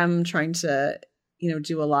really am trying to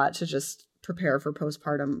do a lot to just prepare for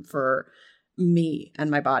postpartum for me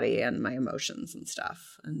and my body and my emotions and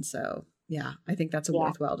stuff. And so, I think that's a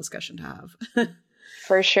worthwhile discussion to have.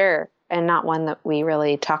 For sure. And not one that we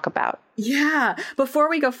really talk about. Yeah. Before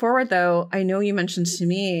we go forward though, I know you mentioned to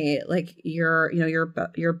me like your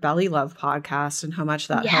Belly Love podcast and how much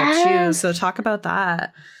that helped you. So talk about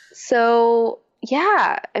that. So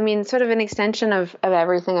I mean, sort of an extension of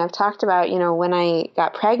everything I've talked about, when I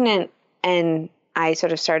got pregnant and I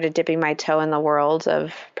sort of started dipping my toe in the world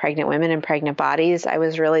of pregnant women and pregnant bodies, I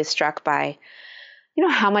was really struck by,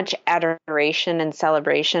 how much adoration and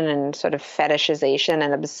celebration and sort of fetishization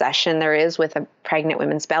and obsession there is with a pregnant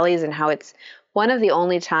women's bellies, and how it's one of the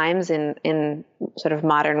only times in sort of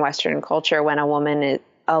modern Western culture when a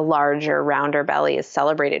larger, rounder belly is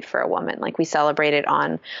celebrated for a woman. Like we celebrate it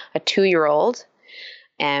on a 2-year-old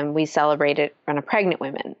and we celebrate it on a pregnant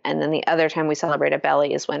woman. And then the other time we celebrate a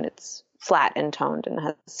belly is when it's flat and toned and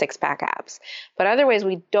has 6-pack abs. But other ways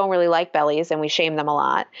we don't really like bellies and we shame them a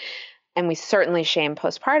lot. And we certainly shame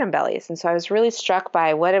postpartum bellies. And so I was really struck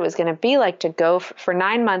by what it was going to be like to go for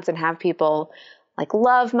 9 months and have people like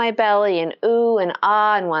love my belly and ooh and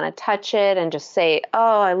ah and want to touch it and just say,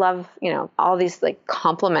 oh, I love, all these like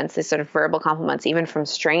compliments, these sort of verbal compliments, even from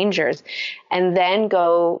strangers. And then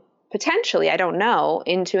go potentially, I don't know,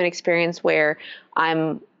 into an experience where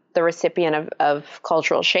I'm the recipient of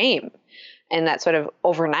cultural shame. And that sort of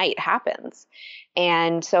overnight happens.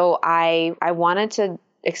 And so I wanted to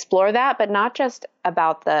explore that, but not just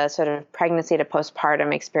about the sort of pregnancy to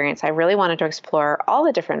postpartum experience. I really wanted to explore all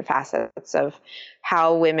the different facets of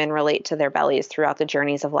how women relate to their bellies throughout the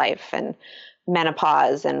journeys of life and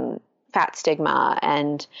menopause and fat stigma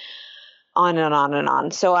and on and on and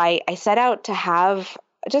on. So I set out to have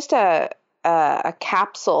just a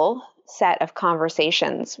capsule set of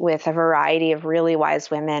conversations with a variety of really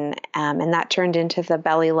wise women. And that turned into the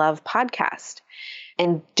Belly Love podcast.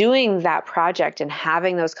 And doing that project and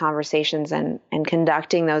having those conversations and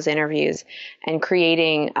conducting those interviews and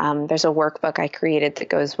creating, there's a workbook I created that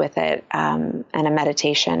goes with it, and a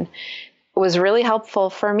meditation was really helpful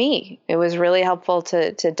for me. It was really helpful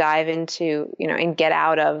to dive into, and get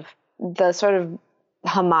out of the sort of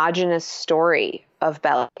homogenous story of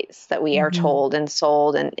bellies that we are told and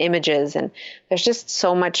sold and images. And there's just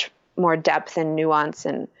so much more depth and nuance.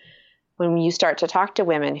 And when you start to talk to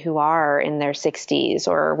women who are in their 60s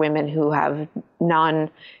or women who have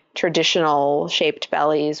non-traditional shaped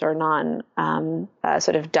bellies or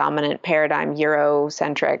sort of dominant paradigm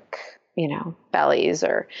Eurocentric, bellies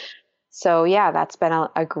so that's been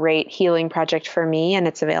a great healing project for me, and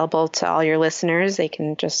it's available to all your listeners. They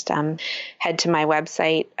can just head to my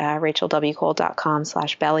website,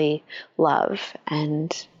 rachelwcole.com/bellylove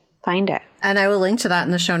and find it. And I will link to that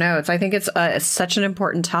in the show notes. I think it's such an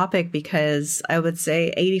important topic because I would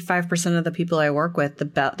say 85% of the people I work with,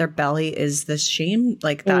 their belly is the shame.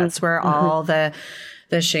 Like that's where all the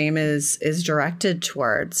shame is directed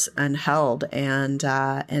towards and held. And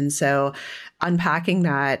so unpacking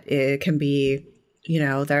that, it can be,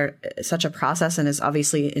 there's such a process and is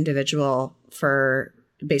obviously individual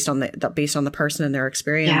based on the person and their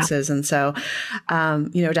experiences. Yeah. And so,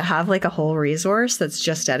 to have like a whole resource that's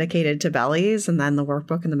just dedicated to bellies and then the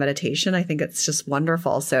workbook and the meditation, I think it's just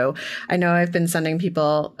wonderful. So I know I've been sending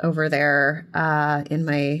people over there, in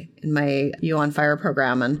my You on Fire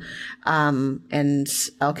program and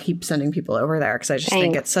I'll keep sending people over there because I just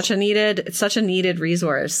think it's such a needed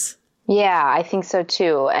resource. Yeah, I think so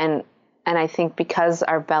too. And I think because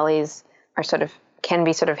our bellies are can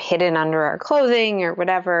be sort of hidden under our clothing or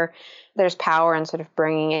whatever, there's power in sort of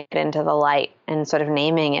bringing it into the light and sort of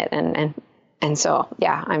naming it. And so,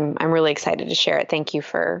 I'm really excited to share it. Thank you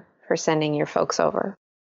for sending your folks over.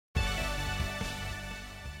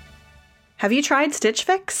 Have you tried Stitch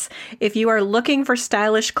Fix? If you are looking for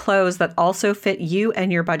stylish clothes that also fit you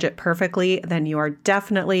and your budget perfectly, then you are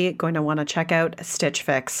definitely going to want to check out Stitch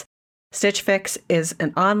Fix. Stitch Fix is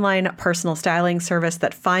an online personal styling service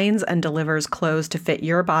that finds and delivers clothes to fit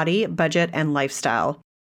your body, budget, and lifestyle.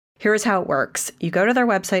 Here's how it works. You go to their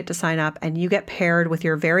website to sign up and you get paired with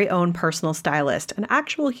your very own personal stylist, an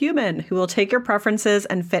actual human who will take your preferences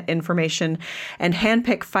and fit information and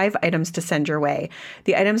handpick 5 items to send your way.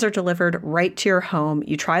 The items are delivered right to your home.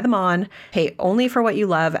 You try them on, pay only for what you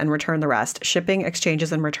love, and return the rest. Shipping,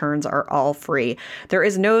 exchanges, and returns are all free. There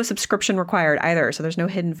is no subscription required either, so there's no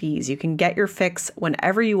hidden fees. You can get your fix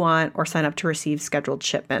whenever you want or sign up to receive scheduled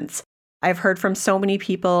shipments. I've heard from so many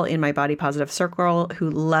people in my body positive circle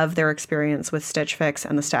who love their experience with Stitch Fix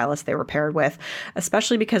and the stylist they were paired with,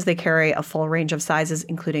 especially because they carry a full range of sizes,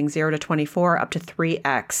 including 0 to 24 up to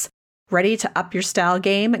 3X. Ready to up your style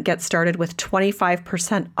game? Get started with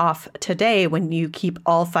 25% off today when you keep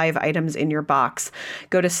all 5 items in your box.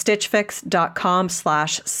 Go to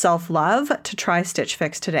stitchfix.com/selflove to try Stitch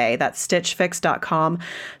Fix today. That's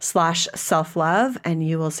stitchfix.com/selflove, and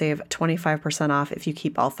you will save 25% off if you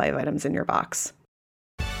keep all 5 items in your box.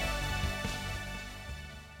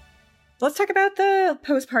 Let's talk about the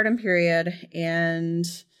postpartum period and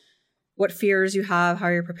what fears you have, how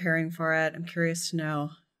you're preparing for it. I'm curious to know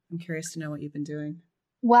what you've been doing.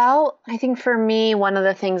 Well, I think for me, one of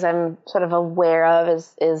the things I'm sort of aware of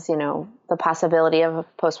is the possibility of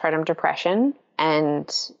postpartum depression.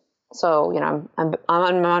 And so, I'm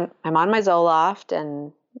on my Zoloft,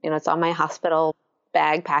 and, it's on my hospital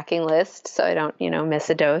bag packing list, so I don't, miss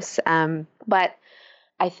a dose. But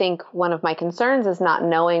I think one of my concerns is not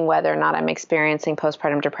knowing whether or not I'm experiencing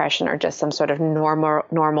postpartum depression or just some sort of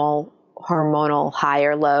normal hormonal high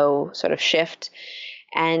or low sort of shift.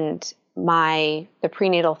 And the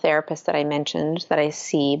prenatal therapist that I mentioned that I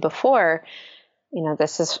see before,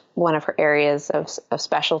 this is one of her areas of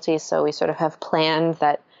specialty. So we sort of have planned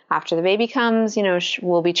that after the baby comes,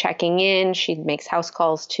 we'll be checking in. She makes house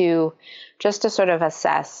calls too, just to sort of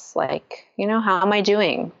assess, like, how am I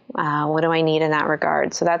doing? What do I need in that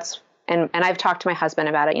regard? So that's, and I've talked to my husband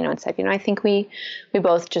about it, and said, I think we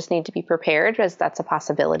both just need to be prepared, as that's a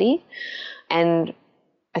possibility. And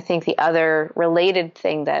I think the other related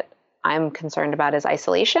thing that I'm concerned about is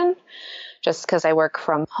isolation, just because I work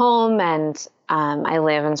from home and I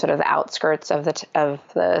live in sort of the outskirts of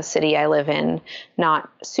the city I live in, not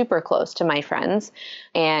super close to my friends.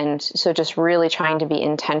 And so just really trying to be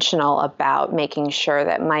intentional about making sure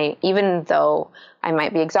that even though I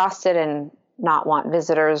might be exhausted and not want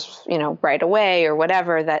visitors, right away or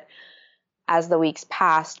whatever, that as the weeks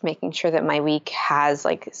passed, making sure that my week has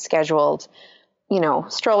scheduled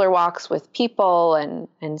stroller walks with people and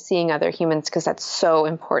seeing other humans, because that's so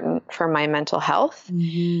important for my mental health.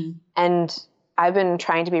 Mm-hmm. And I've been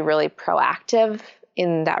trying to be really proactive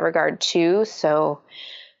in that regard too. So,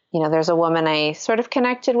 there's a woman I sort of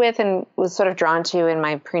connected with and was sort of drawn to in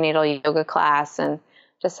my prenatal yoga class, and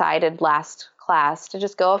decided last class to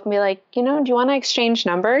just go up and be like, do you want to exchange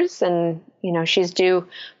numbers? And, she's due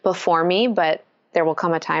before me, but there will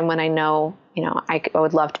come a time when I know, I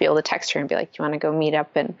would love to be able to text her and be like, do you want to go meet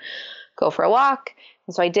up and go for a walk?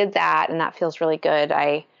 And so I did that, and that feels really good.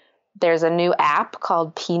 There's a new app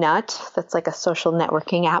called Peanut that's like a social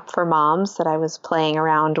networking app for moms that I was playing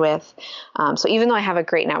around with. So even though I have a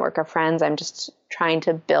great network of friends, I'm just trying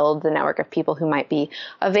to build the network of people who might be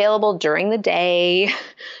available during the day,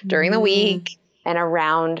 during the week, and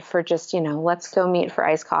around for just, let's go meet for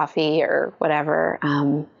iced coffee or whatever.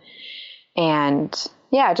 And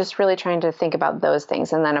yeah, just really trying to think about those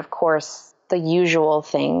things. And then, of course, the usual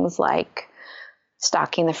things like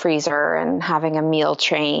stocking the freezer and having a meal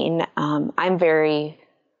train. I'm very,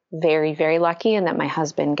 very, very lucky in that my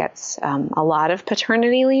husband gets a lot of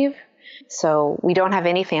paternity leave. So we don't have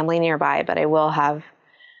any family nearby, but I will have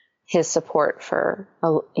his support for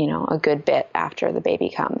a good bit after the baby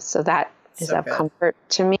comes. So that is of comfort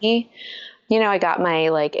to me. I got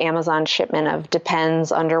my Amazon shipment of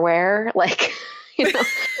Depends underwear. I'm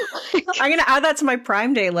going to add that to my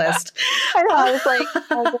Prime Day list. I know. I was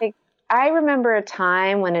like, I remember a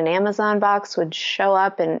time when an Amazon box would show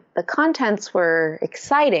up and the contents were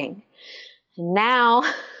exciting. And now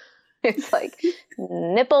it's like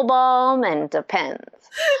nipple balm and Depends.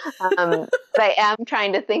 But I am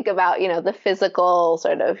trying to think about, the physical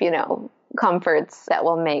sort of, comforts that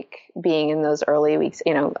will make being in those early weeks,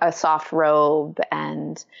 a soft robe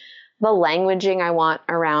and the languaging I want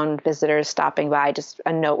around visitors stopping by, just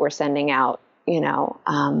a note we're sending out,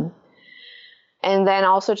 and then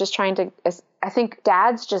also just trying to, I think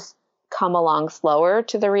dads just come along slower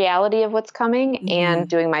to the reality of what's coming, Mm-hmm. and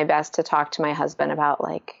doing my best to talk to my husband about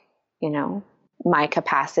like, my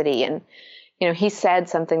capacity. And, he said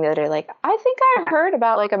something the other day, like, I think I heard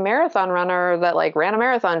about like a marathon runner that like ran a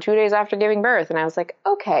marathon 2 days after giving birth. And I was like,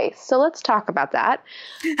 okay, so let's talk about that.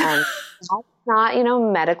 That's not,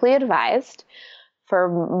 medically advised. For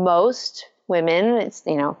most women, it's,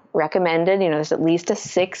 recommended, there's at least a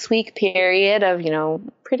 6-week period of,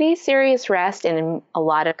 pretty serious rest. And in a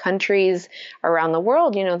lot of countries around the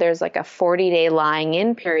world, there's like a 40-day lying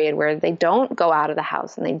in period where they don't go out of the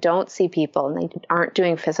house and they don't see people and they aren't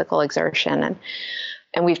doing physical exertion.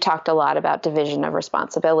 And we've talked a lot about division of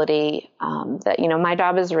responsibility, that, my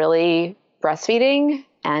job is really breastfeeding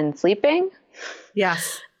and sleeping.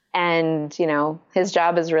 Yes. And, his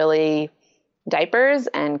job is really diapers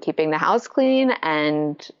and keeping the house clean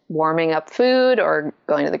and warming up food or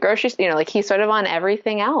going to the grocery store, like he's sort of on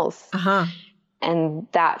everything else. Uh-huh. And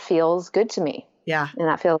that feels good to me. Yeah. And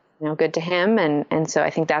that feels, good to him. And so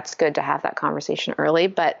I think that's good to have that conversation early,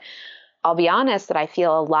 but I'll be honest that I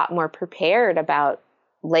feel a lot more prepared about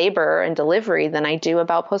labor and delivery than I do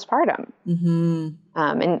about postpartum. Mm-hmm.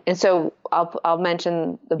 And so I'll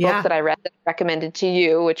mention the book that I read that I recommended to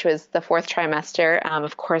you, which was The Fourth Trimester.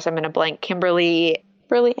 Of course, I'm going to blank Kimberly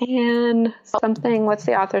Ann something. What's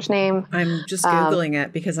the author's name? I'm just Googling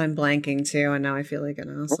it because I'm blanking too. And now I feel like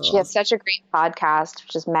an asshole. She has such a great podcast,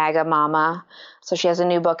 which is MAGA Mama. So she has a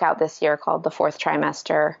new book out this year called The Fourth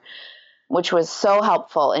Trimester, which was so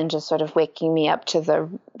helpful in just sort of waking me up to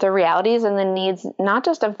the realities and the needs, not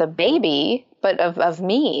just of the baby, but of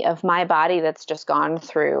me, of my body that's just gone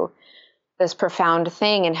through this profound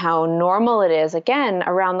thing, and how normal it is, again,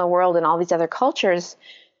 around the world and all these other cultures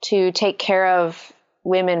to take care of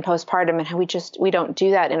women postpartum, and how we don't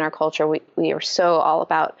do that in our culture. We are so all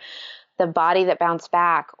about the body that bounced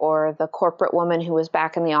back, or the corporate woman who was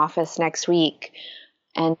back in the office next week.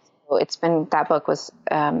 And that book was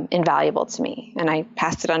invaluable to me, and I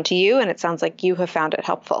passed it on to you, and it sounds like you have found it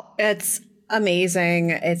helpful. It's amazing.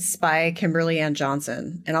 It's by Kimberly Ann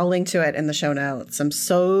Johnson, and I'll link to it in the show notes. I'm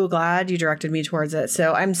so glad you directed me towards it.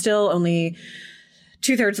 So I'm still only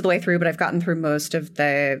 2/3 of the way through, but I've gotten through most of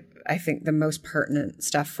the most pertinent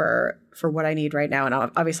stuff for what I need right now. And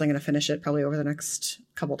obviously I'm going to finish it probably over the next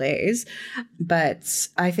couple days. But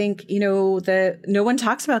I think, no one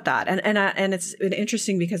talks about that. And it's been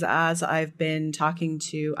interesting because as I've been talking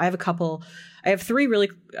to, I have 3 really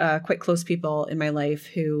quite close people in my life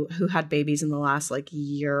who had babies in the last like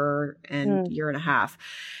year and a half.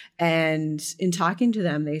 And in talking to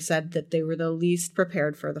them, they said that they were the least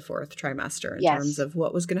prepared for the 4th trimester in terms of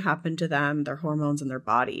what was going to happen to them, their hormones and their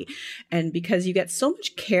body. And because you get so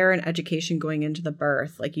much care and education going into the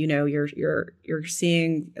birth, like, you're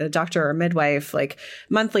seeing a doctor or a midwife like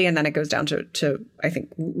monthly, and then it goes down to I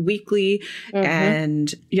think weekly. Mm-hmm.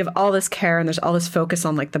 And you have all this care and there's all this focus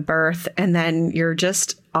on like the birth, and then you're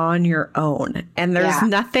just on your own. And there's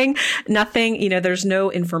nothing, there's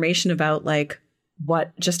no information about like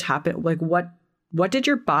what just happened, like what did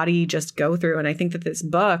your body just go through. And I think that this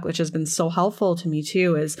book, which has been so helpful to me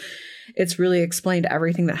too, is it's really explained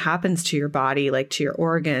everything that happens to your body, like to your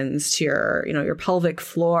organs, to your, your pelvic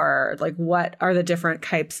floor, like what are the different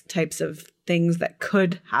types of things that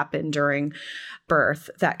could happen during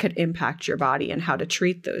birth that could impact your body, and how to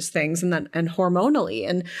treat those things, and hormonally,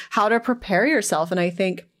 and how to prepare yourself. And I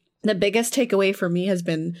think the biggest takeaway for me has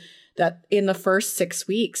been that in the first 6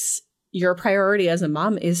 weeks, your priority as a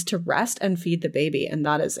mom is to rest and feed the baby, and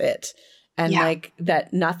that is it. And like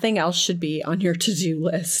that, nothing else should be on your to-do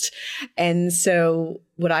list. And so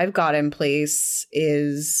what I've got in place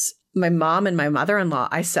is my mom and my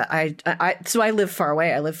mother-in-law. So I live far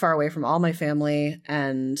away. I live far away from all my family,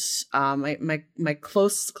 and my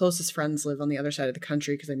closest friends live on the other side of the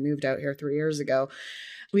country because I moved out here 3 years ago.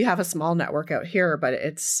 We have a small network out here, but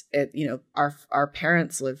our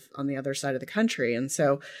parents live on the other side of the country, and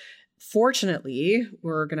so fortunately,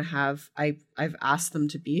 we're going to have, I've asked them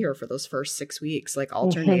to be here for those first 6 weeks, like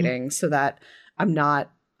alternating, so that I'm not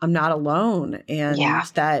alone, and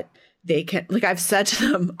that they can, like I've said to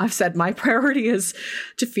them, my priority is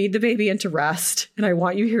to feed the baby and to rest. And I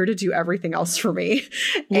want you here to do everything else for me.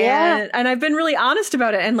 Yeah. And I've been really honest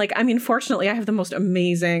about it. And like, I mean, fortunately I have the most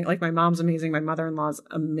amazing, like my mom's amazing. My mother-in-law's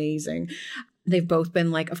amazing. They've both been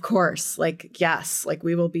like, of course, like, yes, like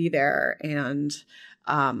we will be there and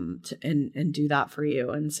do that for you.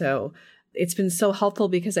 And so it's been so helpful,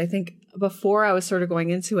 because I think before I was sort of going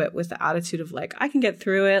into it with the attitude of like, I can get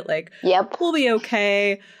through it. Like, we'll be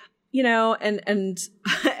okay,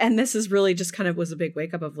 and this is really just kind of was a big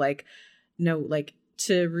wake up of like, no, like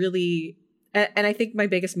to really, and I think my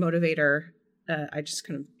biggest motivator I just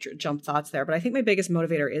kind of jump thoughts there. But I think my biggest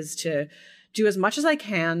motivator is to do as much as I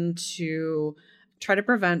can to try to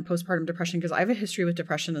prevent postpartum depression, because I have a history with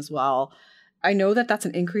depression as well. I know that that's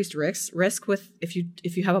an increased risk with if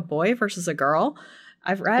you have a boy versus a girl.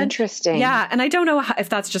 I've read. Interesting. Yeah. And I don't know if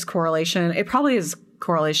that's just correlation. It probably is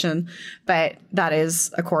correlation, but that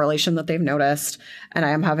is a correlation that they've noticed. And I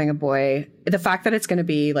am having a boy. The fact that it's going to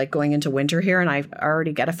be like going into winter here and I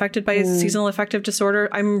already get affected by seasonal affective disorder,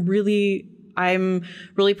 I'm really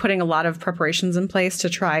putting a lot of preparations in place to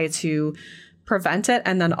try to prevent it,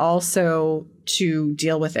 and then also to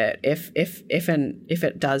deal with it if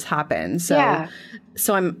it does happen.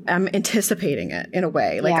 So I'm anticipating it in a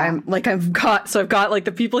way. Like I've got like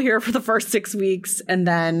the people here for the first 6 weeks, and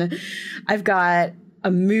then I've got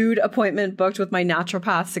a mood appointment booked with my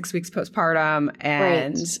naturopath 6 weeks postpartum,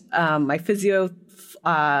 and my physio,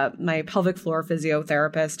 my pelvic floor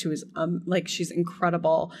physiotherapist, who is like, she's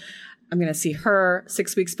incredible. I'm going to see her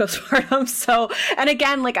 6 weeks postpartum. So, and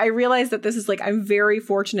again, like I realize that this is like, I'm very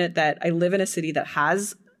fortunate that I live in a city that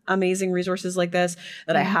has amazing resources like this,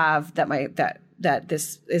 that I have, that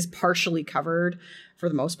this is partially covered for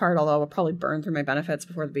the most part, although I'll probably burn through my benefits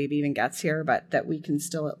before the baby even gets here, but that we can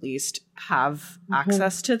still at least have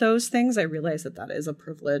access to those things. I realize that is a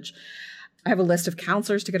privilege. I have a list of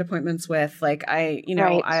counselors to get appointments with. Like I'm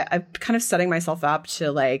kind of setting myself up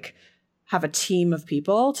to like have a team of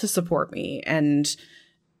people to support me. And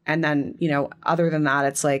then, other than that,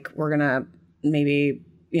 it's like, we're going to maybe,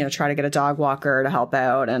 try to get a dog walker to help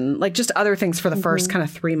out, and like just other things for the first kind of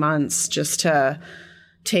 3 months, just to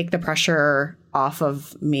take the pressure off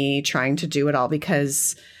of me trying to do it all.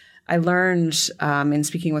 Because I learned in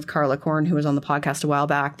speaking with Carla Korn, who was on the podcast a while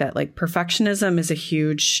back, that like perfectionism is a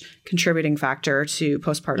huge contributing factor to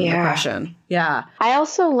postpartum depression. Yeah. I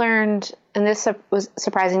also learned, and this was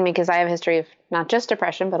surprising to me because I have a history of not just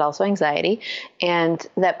depression, but also anxiety, and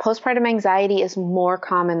that postpartum anxiety is more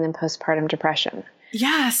common than postpartum depression.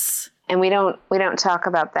 Yes. And we don't talk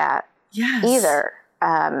about that either.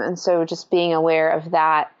 And so just being aware of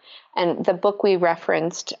that. And the book we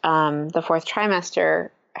referenced, The Fourth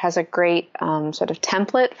Trimester, has a great sort of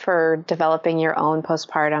template for developing your own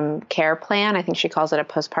postpartum care plan. I think she calls it a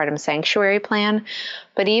postpartum sanctuary plan.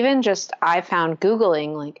 But even just, I found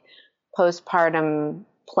Googling like postpartum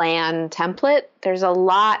plan template, there's a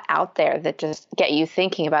lot out there that just get you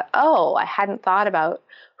thinking about, I hadn't thought about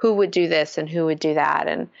who would do this and who would do that.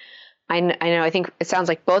 And I think it sounds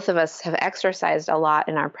like both of us have exercised a lot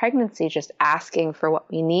in our pregnancy, just asking for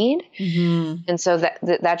what we need. Mm-hmm. And so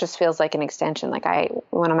that just feels like an extension. Like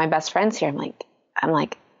one of my best friends here, I'm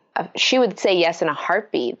like, she would say yes in a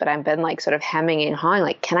heartbeat, but I've been like sort of hemming and hawing.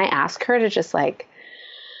 Like, can I ask her to just like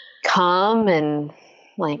come and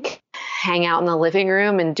like hang out in the living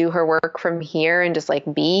room and do her work from here and just like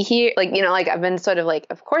be here? Like, like I've been sort of like,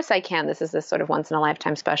 of course I can. This is this sort of once in a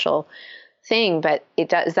lifetime special thing, but it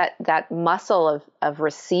does that muscle of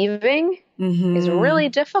receiving is really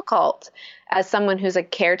difficult as someone who's a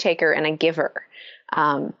caretaker and a giver.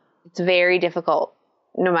 It's very difficult,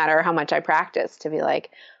 no matter how much I practice, to be like,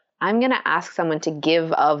 I'm going to ask someone to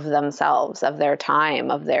give of themselves, of their time,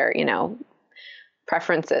 of their,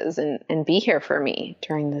 preferences, and be here for me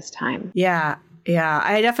during this time. Yeah. Yeah.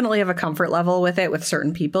 I definitely have a comfort level with it with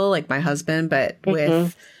certain people, like my husband, but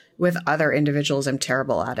with other individuals, I'm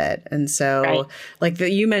terrible at it. And so like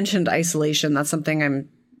you mentioned isolation, that's something I'm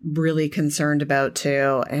really concerned about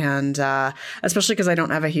too. And especially because I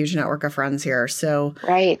don't have a huge network of friends here. So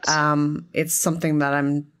it's something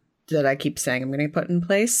that I keep saying I'm going to put in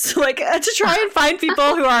place, like to try and find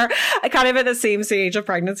people who are kind of at the same stage of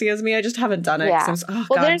pregnancy as me. I just haven't done it. Yeah.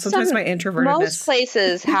 Sometimes my introvertedness. Most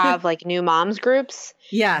places have like new moms groups.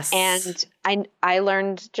 Yes. And I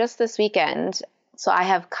learned just this weekend. So I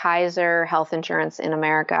have Kaiser Health Insurance in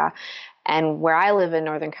America, and where I live in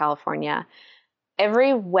Northern California,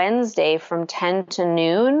 every Wednesday from 10 to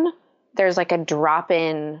noon, there's like a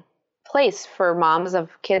drop-in place for moms of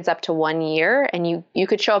kids up to 1 year. And you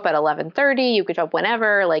could show up at 11:30, you could show up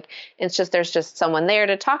whenever. Like, it's just, there's just someone there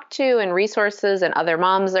to talk to, and resources, and other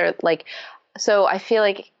moms are like, so I feel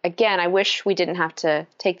like, again, I wish we didn't have to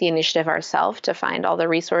take the initiative ourselves to find all the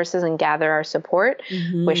resources and gather our support.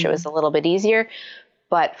 Wish it was a little bit easier.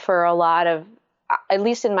 But for a lot of, at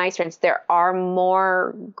least in my experience, there are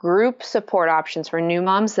more group support options for new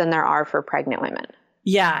moms than there are for pregnant women.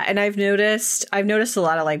 Yeah, and I've noticed a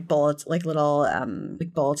lot of like bullets, like little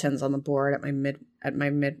like bulletins on the board at my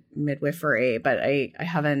midwifery, but I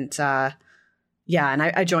haven't Yeah, and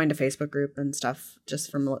I joined a Facebook group and stuff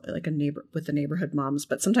just from like a neighbor with the neighborhood moms,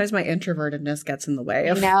 but sometimes my introvertedness gets in the way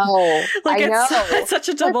of I know. It's such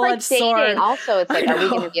a double-edged sword. Also, it's like, are we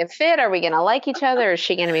going to be a fit? Are we going to like each other? Is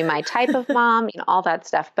she going to be my type of mom? All that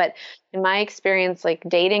stuff. But in my experience, like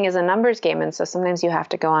dating is a numbers game. And so sometimes you have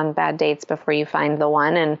to go on bad dates before you find the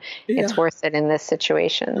one, and it's worth it in this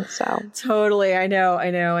situation. So totally. I know.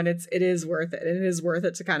 And it is worth it. It is worth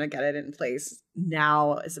it to kind of get it in place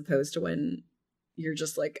now, as opposed to when you're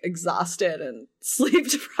just like exhausted and sleep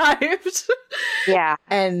deprived. Yeah.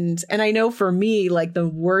 And I know for me, like the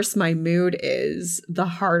worse my mood is, the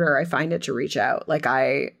harder I find it to reach out. Like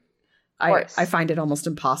I find it almost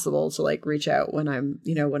impossible to like reach out when I'm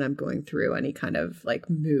going through any kind of like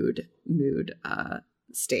mood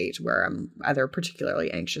state where I'm either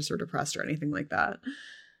particularly anxious or depressed or anything like that.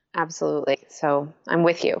 Absolutely. So I'm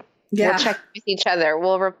with you. Yeah. We'll check with each other.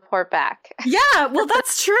 We'll report back. Yeah, well,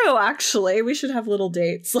 that's true, actually. We should have little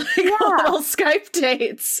dates, like little Skype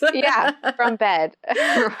dates. Yeah, from bed.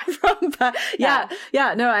 From bed. Yeah.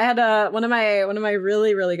 No, I had one of my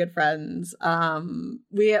really, really good friends.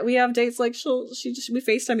 We have dates like we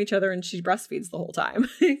FaceTime each other and she breastfeeds the whole time.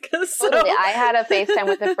 Totally. I had a FaceTime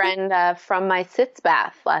with a friend from my sitz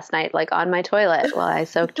bath last night, like on my toilet while I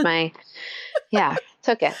soaked took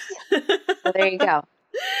it. So there you go.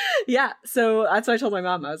 Yeah, so that's what I told my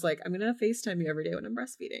mom. I was like, I'm gonna FaceTime you every day when I'm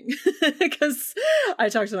breastfeeding, because I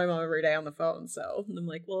talk to my mom every day on the phone. So I'm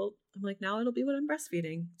like, now it'll be when I'm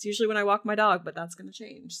breastfeeding. It's usually when I walk my dog, but that's gonna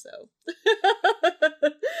change. So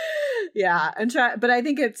yeah, but I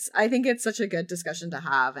think it's such a good discussion to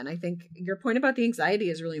have, and I think your point about the anxiety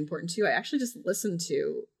is really important too. I actually just listened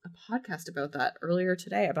to a podcast about that earlier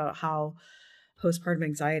today, about how postpartum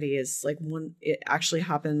anxiety is like it actually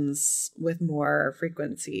happens with more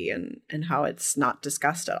frequency, and how it's not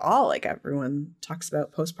discussed at all. Like everyone talks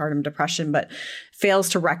about postpartum depression, but fails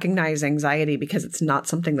to recognize anxiety because it's not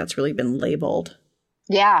something that's really been labeled.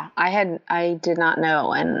 Yeah, I did not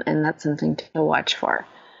know. And that's something to watch for.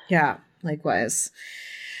 Yeah, likewise.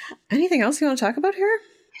 Anything else you want to talk about here?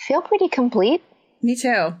 I feel pretty complete. Me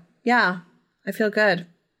too. Yeah, I feel good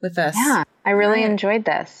with this. Yeah, I really enjoyed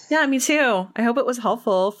this. Yeah, me too. I hope it was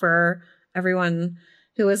helpful for everyone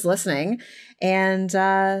who is listening. And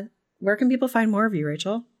where can people find more of you,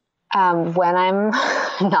 Rachel? When I'm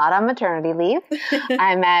not on maternity leave,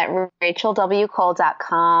 I'm at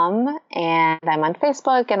rachelwcole.com, and I'm on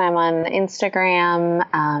Facebook and I'm on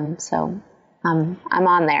Instagram. So I'm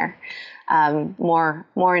on there. More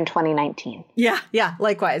in 2019. Yeah,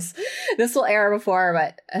 likewise. This will air before,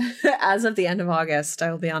 but as of the end of August,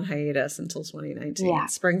 I will be on hiatus until 2019,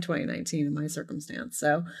 spring 2019 in my circumstance.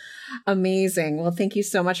 So amazing. Well, thank you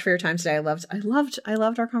so much for your time today. I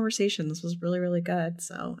loved our conversation. This was really, really good.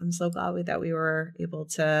 So I'm so glad that we were able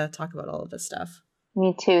to talk about all of this stuff.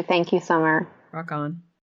 Me too. Thank you, Summer. Rock on.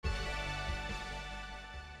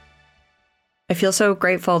 I feel so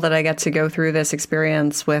grateful that I get to go through this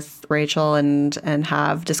experience with Rachel and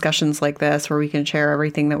have discussions like this where we can share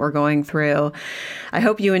everything that we're going through. I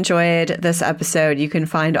hope you enjoyed this episode. You can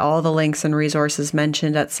find all the links and resources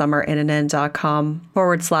mentioned at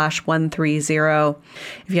summerinnanen.com/130.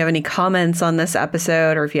 If you have any comments on this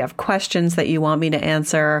episode, or if you have questions that you want me to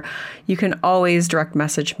answer, you can always direct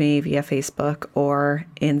message me via Facebook or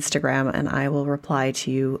Instagram, and I will reply to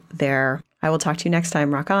you there. I will talk to you next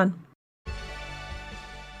time. Rock on.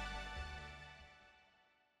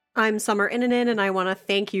 I'm Summer Innanen, and I want to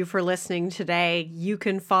thank you for listening today. You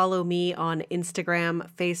can follow me on Instagram,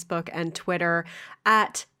 Facebook, and Twitter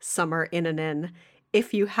at Summer Innanen.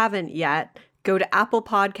 If you haven't yet, go to Apple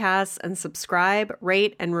Podcasts and subscribe,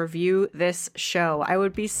 rate, and review this show. I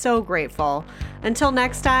would be so grateful. Until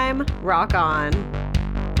next time, rock on.